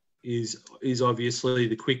is obviously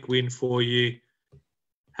the quick win for you.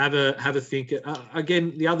 Have a think.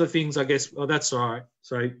 Again, the other things, I guess, that's all right.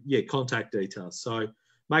 So, contact details. So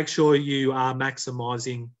make sure you are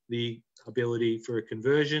maximising the ability for a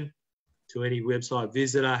conversion to any website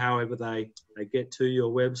visitor, however they get to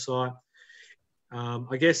your website.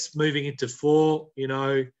 I guess moving into 4,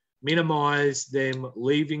 minimise them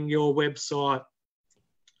leaving your website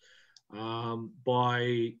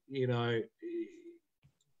by,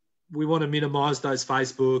 we want to minimise those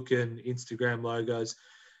Facebook and Instagram logos.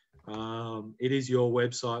 It is your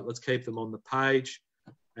website. Let's keep them on the page.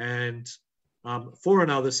 And for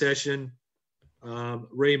another session,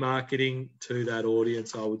 remarketing to that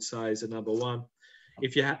audience, I would say, is a number 1.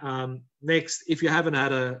 If you next, if you haven't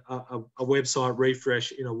had a website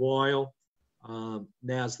refresh in a while,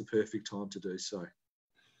 now's the perfect time to do so.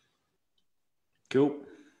 Cool.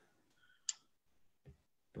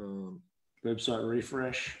 Website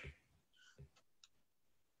refresh.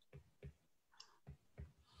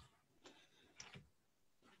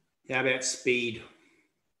 How about speed?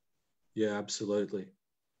 Yeah, absolutely.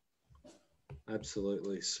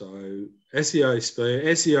 Absolutely. So SEO speed.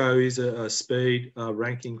 SEO is a speed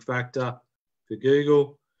ranking factor for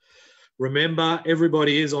Google. Remember,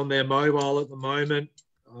 everybody is on their mobile at the moment.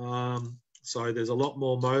 So there's a lot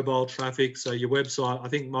more mobile traffic. So your website, I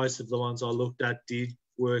think most of the ones I looked at did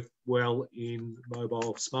work well in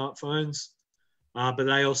mobile smartphones, but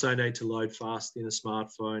they also need to load fast in a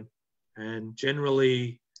smartphone. And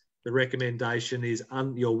generally, the recommendation is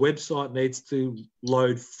your website needs to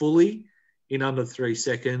load fully in under 3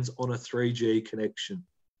 seconds on a 3G connection.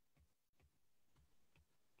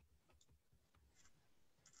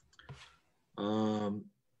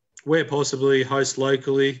 Where possibly, host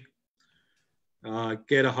locally.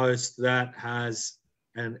 Get a host that has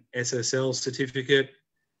an SSL certificate.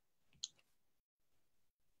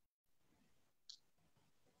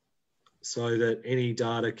 So that any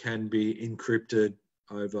data can be encrypted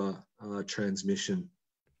over transmission.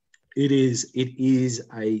 It is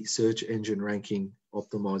a search engine ranking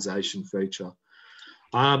optimization feature.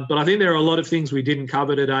 But I think there are a lot of things we didn't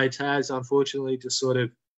cover today, Taz. Unfortunately, just sort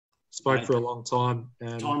of spoke for a long time.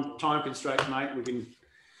 Time constraints, mate.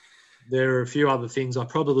 There are a few other things I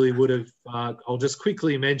probably would have. I'll just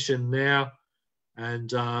quickly mention now.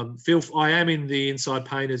 And I am in the Inside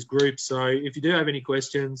Painters group, so if you do have any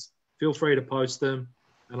questions, feel free to post them,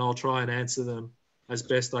 and I'll try and answer them as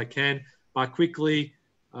best I can. But quickly,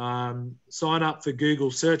 sign up for Google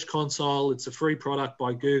Search Console. It's a free product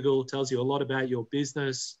by Google. It tells you a lot about your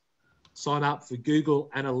business. Sign up for Google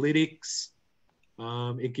Analytics.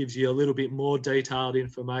 It gives you a little bit more detailed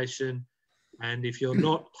information. And if you're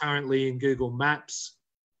not currently in Google Maps,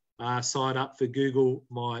 sign up for Google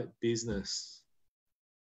My Business.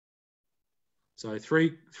 So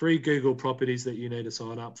three Google properties that you need to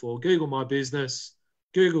sign up for: Google My Business,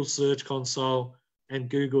 Google Search Console, and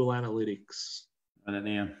Google Analytics. I don't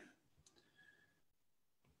know.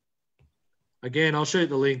 Again, I'll shoot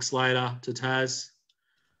the links later to Taz.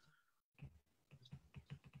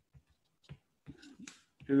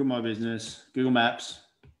 Google My Business, Google Maps.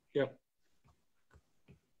 Yep.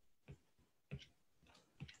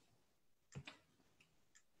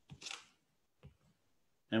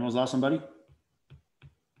 And what was the last one, buddy?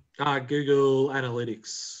 Google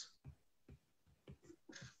Analytics.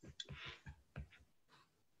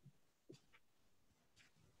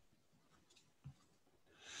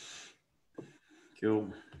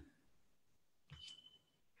 Cool.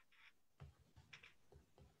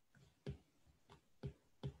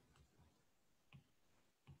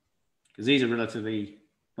 Because these are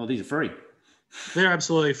these are free. They're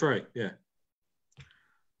absolutely free, yeah.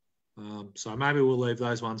 So maybe we'll leave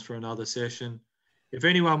those ones for another session. If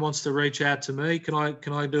anyone wants to reach out to me, can I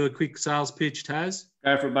do a quick sales pitch, Taz?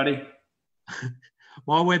 Go for it, buddy.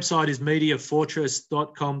 My website is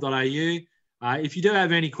mediafortress.com.au. If you do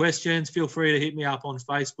have any questions, feel free to hit me up on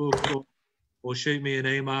Facebook or shoot me an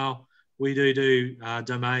email. We do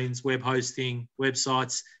domains, web hosting,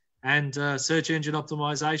 websites, and search engine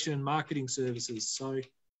optimization and marketing services. So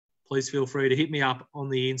please feel free to hit me up on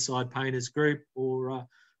the Inside Painters group or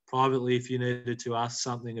privately if you needed to ask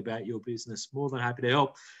something about your business. More than happy to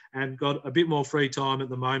help. And got a bit more free time at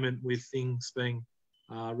the moment with things being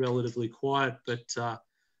relatively quiet, but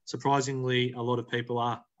surprisingly, a lot of people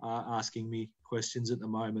are asking me questions at the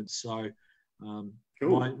moment. So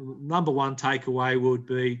Cool. My number one takeaway would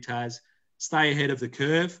be, Taz, stay ahead of the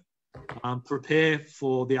curve. Prepare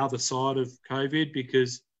for the other side of COVID,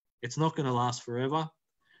 because it's not going to last forever.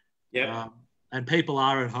 Yeah. And people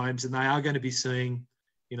are at homes and they are going to be seeing,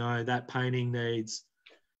 that painting needs.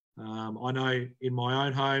 I know in my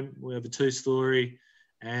own home, we have a 2-story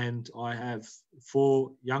and I have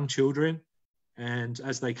 4 young children. And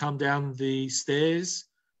as they come down the stairs,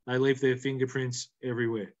 they leave their fingerprints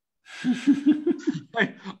everywhere.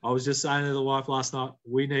 I was just saying to the wife last night,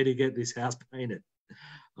 we need to get this house painted.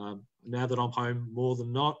 Now that I'm home more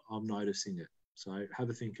than not, I'm noticing it. So have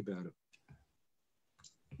a think about it.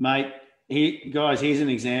 Mate, here's an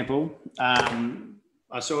example.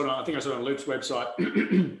 I saw it on Luke's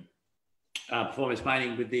website, performance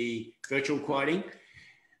painting with the virtual quoting.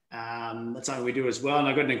 That's something we do as well. And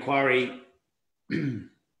I got an inquiry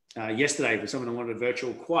yesterday for someone who wanted a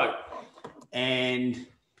virtual quote. And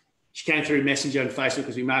she came through Messenger and Facebook,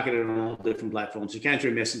 because we market it on all different platforms. She came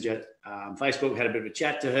through Messenger, Facebook, had a bit of a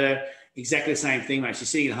chat to her. Exactly the same thing, mate. She's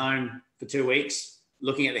sitting at home for 2 weeks,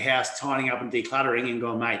 looking at the house, tidying up and decluttering, and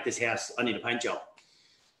going, mate, this house, I need a paint job.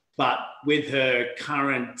 But with her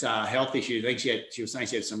current health issues, I think she was saying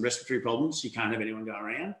she had some respiratory problems. She can't have anyone go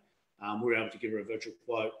around. We were able to give her a virtual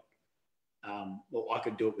quote. Well, I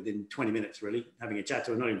could do it within 20 minutes, really, having a chat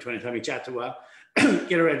to her, not even 20, having a chat to her,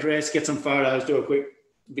 get her address, get some photos, do a quick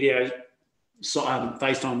video,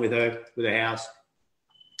 FaceTime with her house,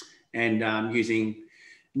 and using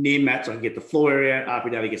near maps, I could get the floor area,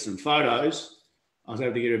 RPW, get some photos. I was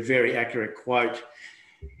able to get a very accurate quote,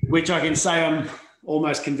 which I can say I'm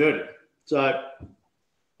almost converted. So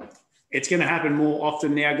it's going to happen more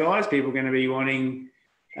often now, guys. People are going to be wanting,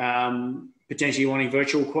 potentially wanting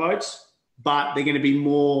virtual quotes, but they're going to be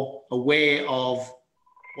more aware of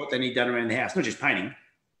what they need done around the house, not just painting,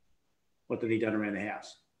 what they need done around the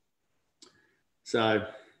house. So,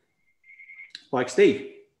 like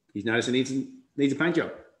Steve, he's noticed he needs a paint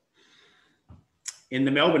job in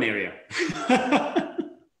the Melbourne area.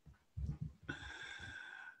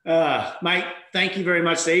 Mate, thank you very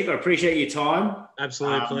much, Steve. I appreciate your time.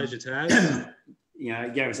 Absolute pleasure, Taz. You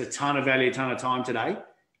gave us a ton of value, a ton of time today.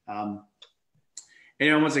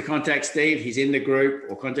 Anyone wants to contact Steve, he's in the group,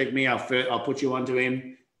 or contact me, I'll put you onto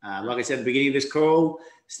him. Like I said at the beginning of this call,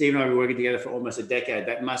 Steve and I have been working together for almost a decade.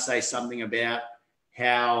 That must say something about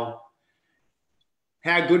how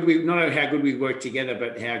good we, not only how good we work together,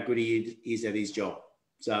 but how good he is at his job.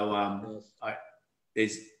 So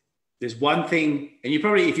there's one thing, and you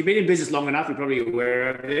probably, if you've been in business long enough, you're probably aware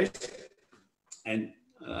of this. And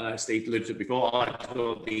Steve alluded to it before, I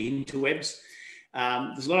call it the interwebs.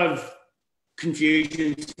 There's a lot of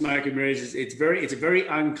confusion, smoke and mirrors. It's very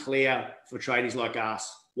unclear for tradies like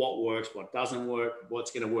us what works, what doesn't work, what's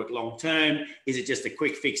going to work long term. Is it just a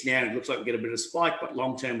quick fix now and it looks like we get a bit of spike, but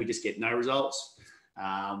long term we just get no results?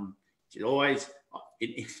 You always,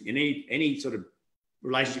 in any sort of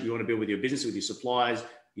relationship you want to build with your business, with your suppliers,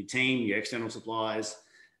 your team, your external suppliers,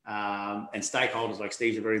 and stakeholders, like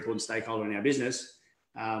Steve's a very important stakeholder in our business.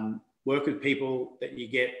 Work with people that you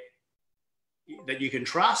can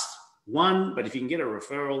trust, but if you can get a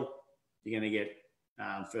referral, you're going to get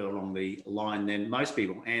further along the line than most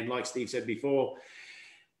people. And like Steve said before,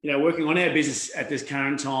 working on our business at this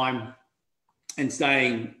current time and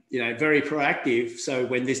staying, very proactive. So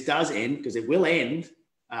when this does end, because it will end,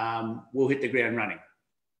 we'll hit the ground running.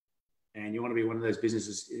 And you want to be one of those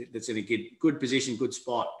businesses that's in a good position, good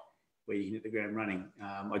spot where you can hit the ground running.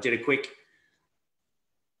 I did a quick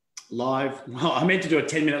live. Well, I meant to do a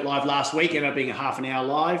 10-minute live last week, ended up being a half an hour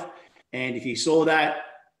live. And if you saw that,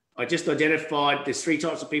 I just identified there's 3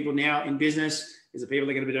 types of people now in business. There's the people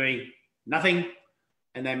that are going to be doing nothing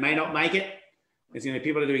and they may not make it. There's going to be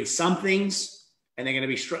people that are doing some things and they're going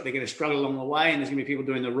to struggle along the way. And there's going to be people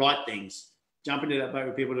doing the right things. Jump into that boat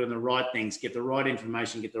with people doing the right things, get the right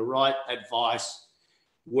information, get the right advice,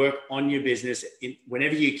 work on your business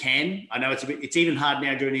whenever you can. I know it's even hard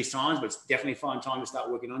now during these times, but it's definitely fine time to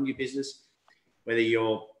start working on your business, whether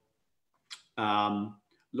you're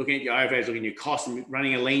looking at your overheads, looking at your costs and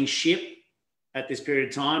running a lean ship at this period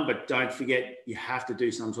of time. But don't forget, you have to do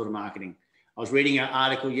some sort of marketing. I was reading an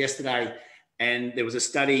article yesterday and there was a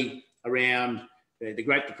study around the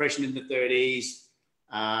Great Depression in the 30s,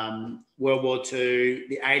 World War II,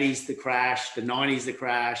 the 80s, the crash, the 90s, the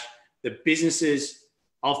crash, the businesses.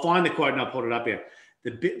 I'll find the quote and I'll put it up here.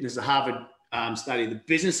 There's a Harvard study. The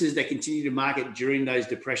businesses that continue to market during those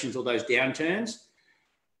depressions or those downturns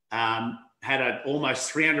had an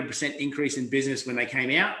almost 300% increase in business when they came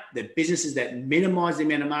out. The businesses that minimized the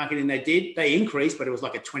amount of marketing they increased, but it was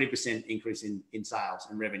like a 20% increase in sales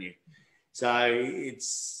and revenue. So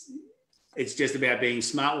It's just about being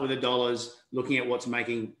smart with the dollars, looking at what's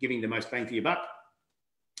giving the most bang for your buck.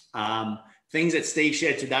 Things that Steve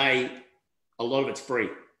shared today, a lot of it's free.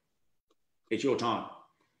 It's your time.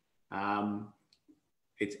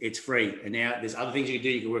 It's free. And now there's other things you can do.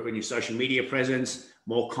 You can work on your social media presence,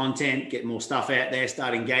 more content, get more stuff out there,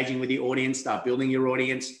 start engaging with the audience, start building your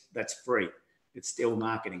audience. That's free. It's still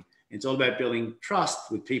marketing. It's all about building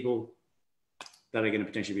trust with people that are going to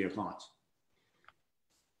potentially be your clients.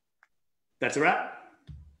 That's a wrap.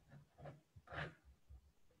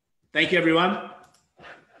 Thank you, everyone.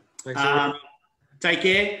 Thanks, everyone. Take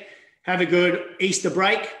care. Have a good Easter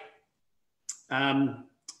break. Long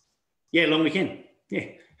weekend. Yeah.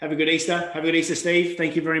 Have a good Easter. Have a good Easter, Steve.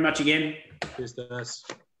 Thank you very much again. Cheers, guys.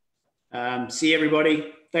 See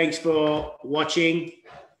everybody. Thanks for watching.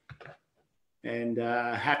 And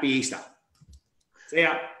happy Easter. See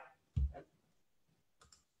ya.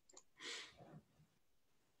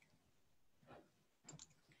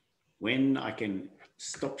 When I can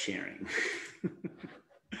stop sharing.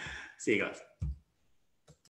 See you guys.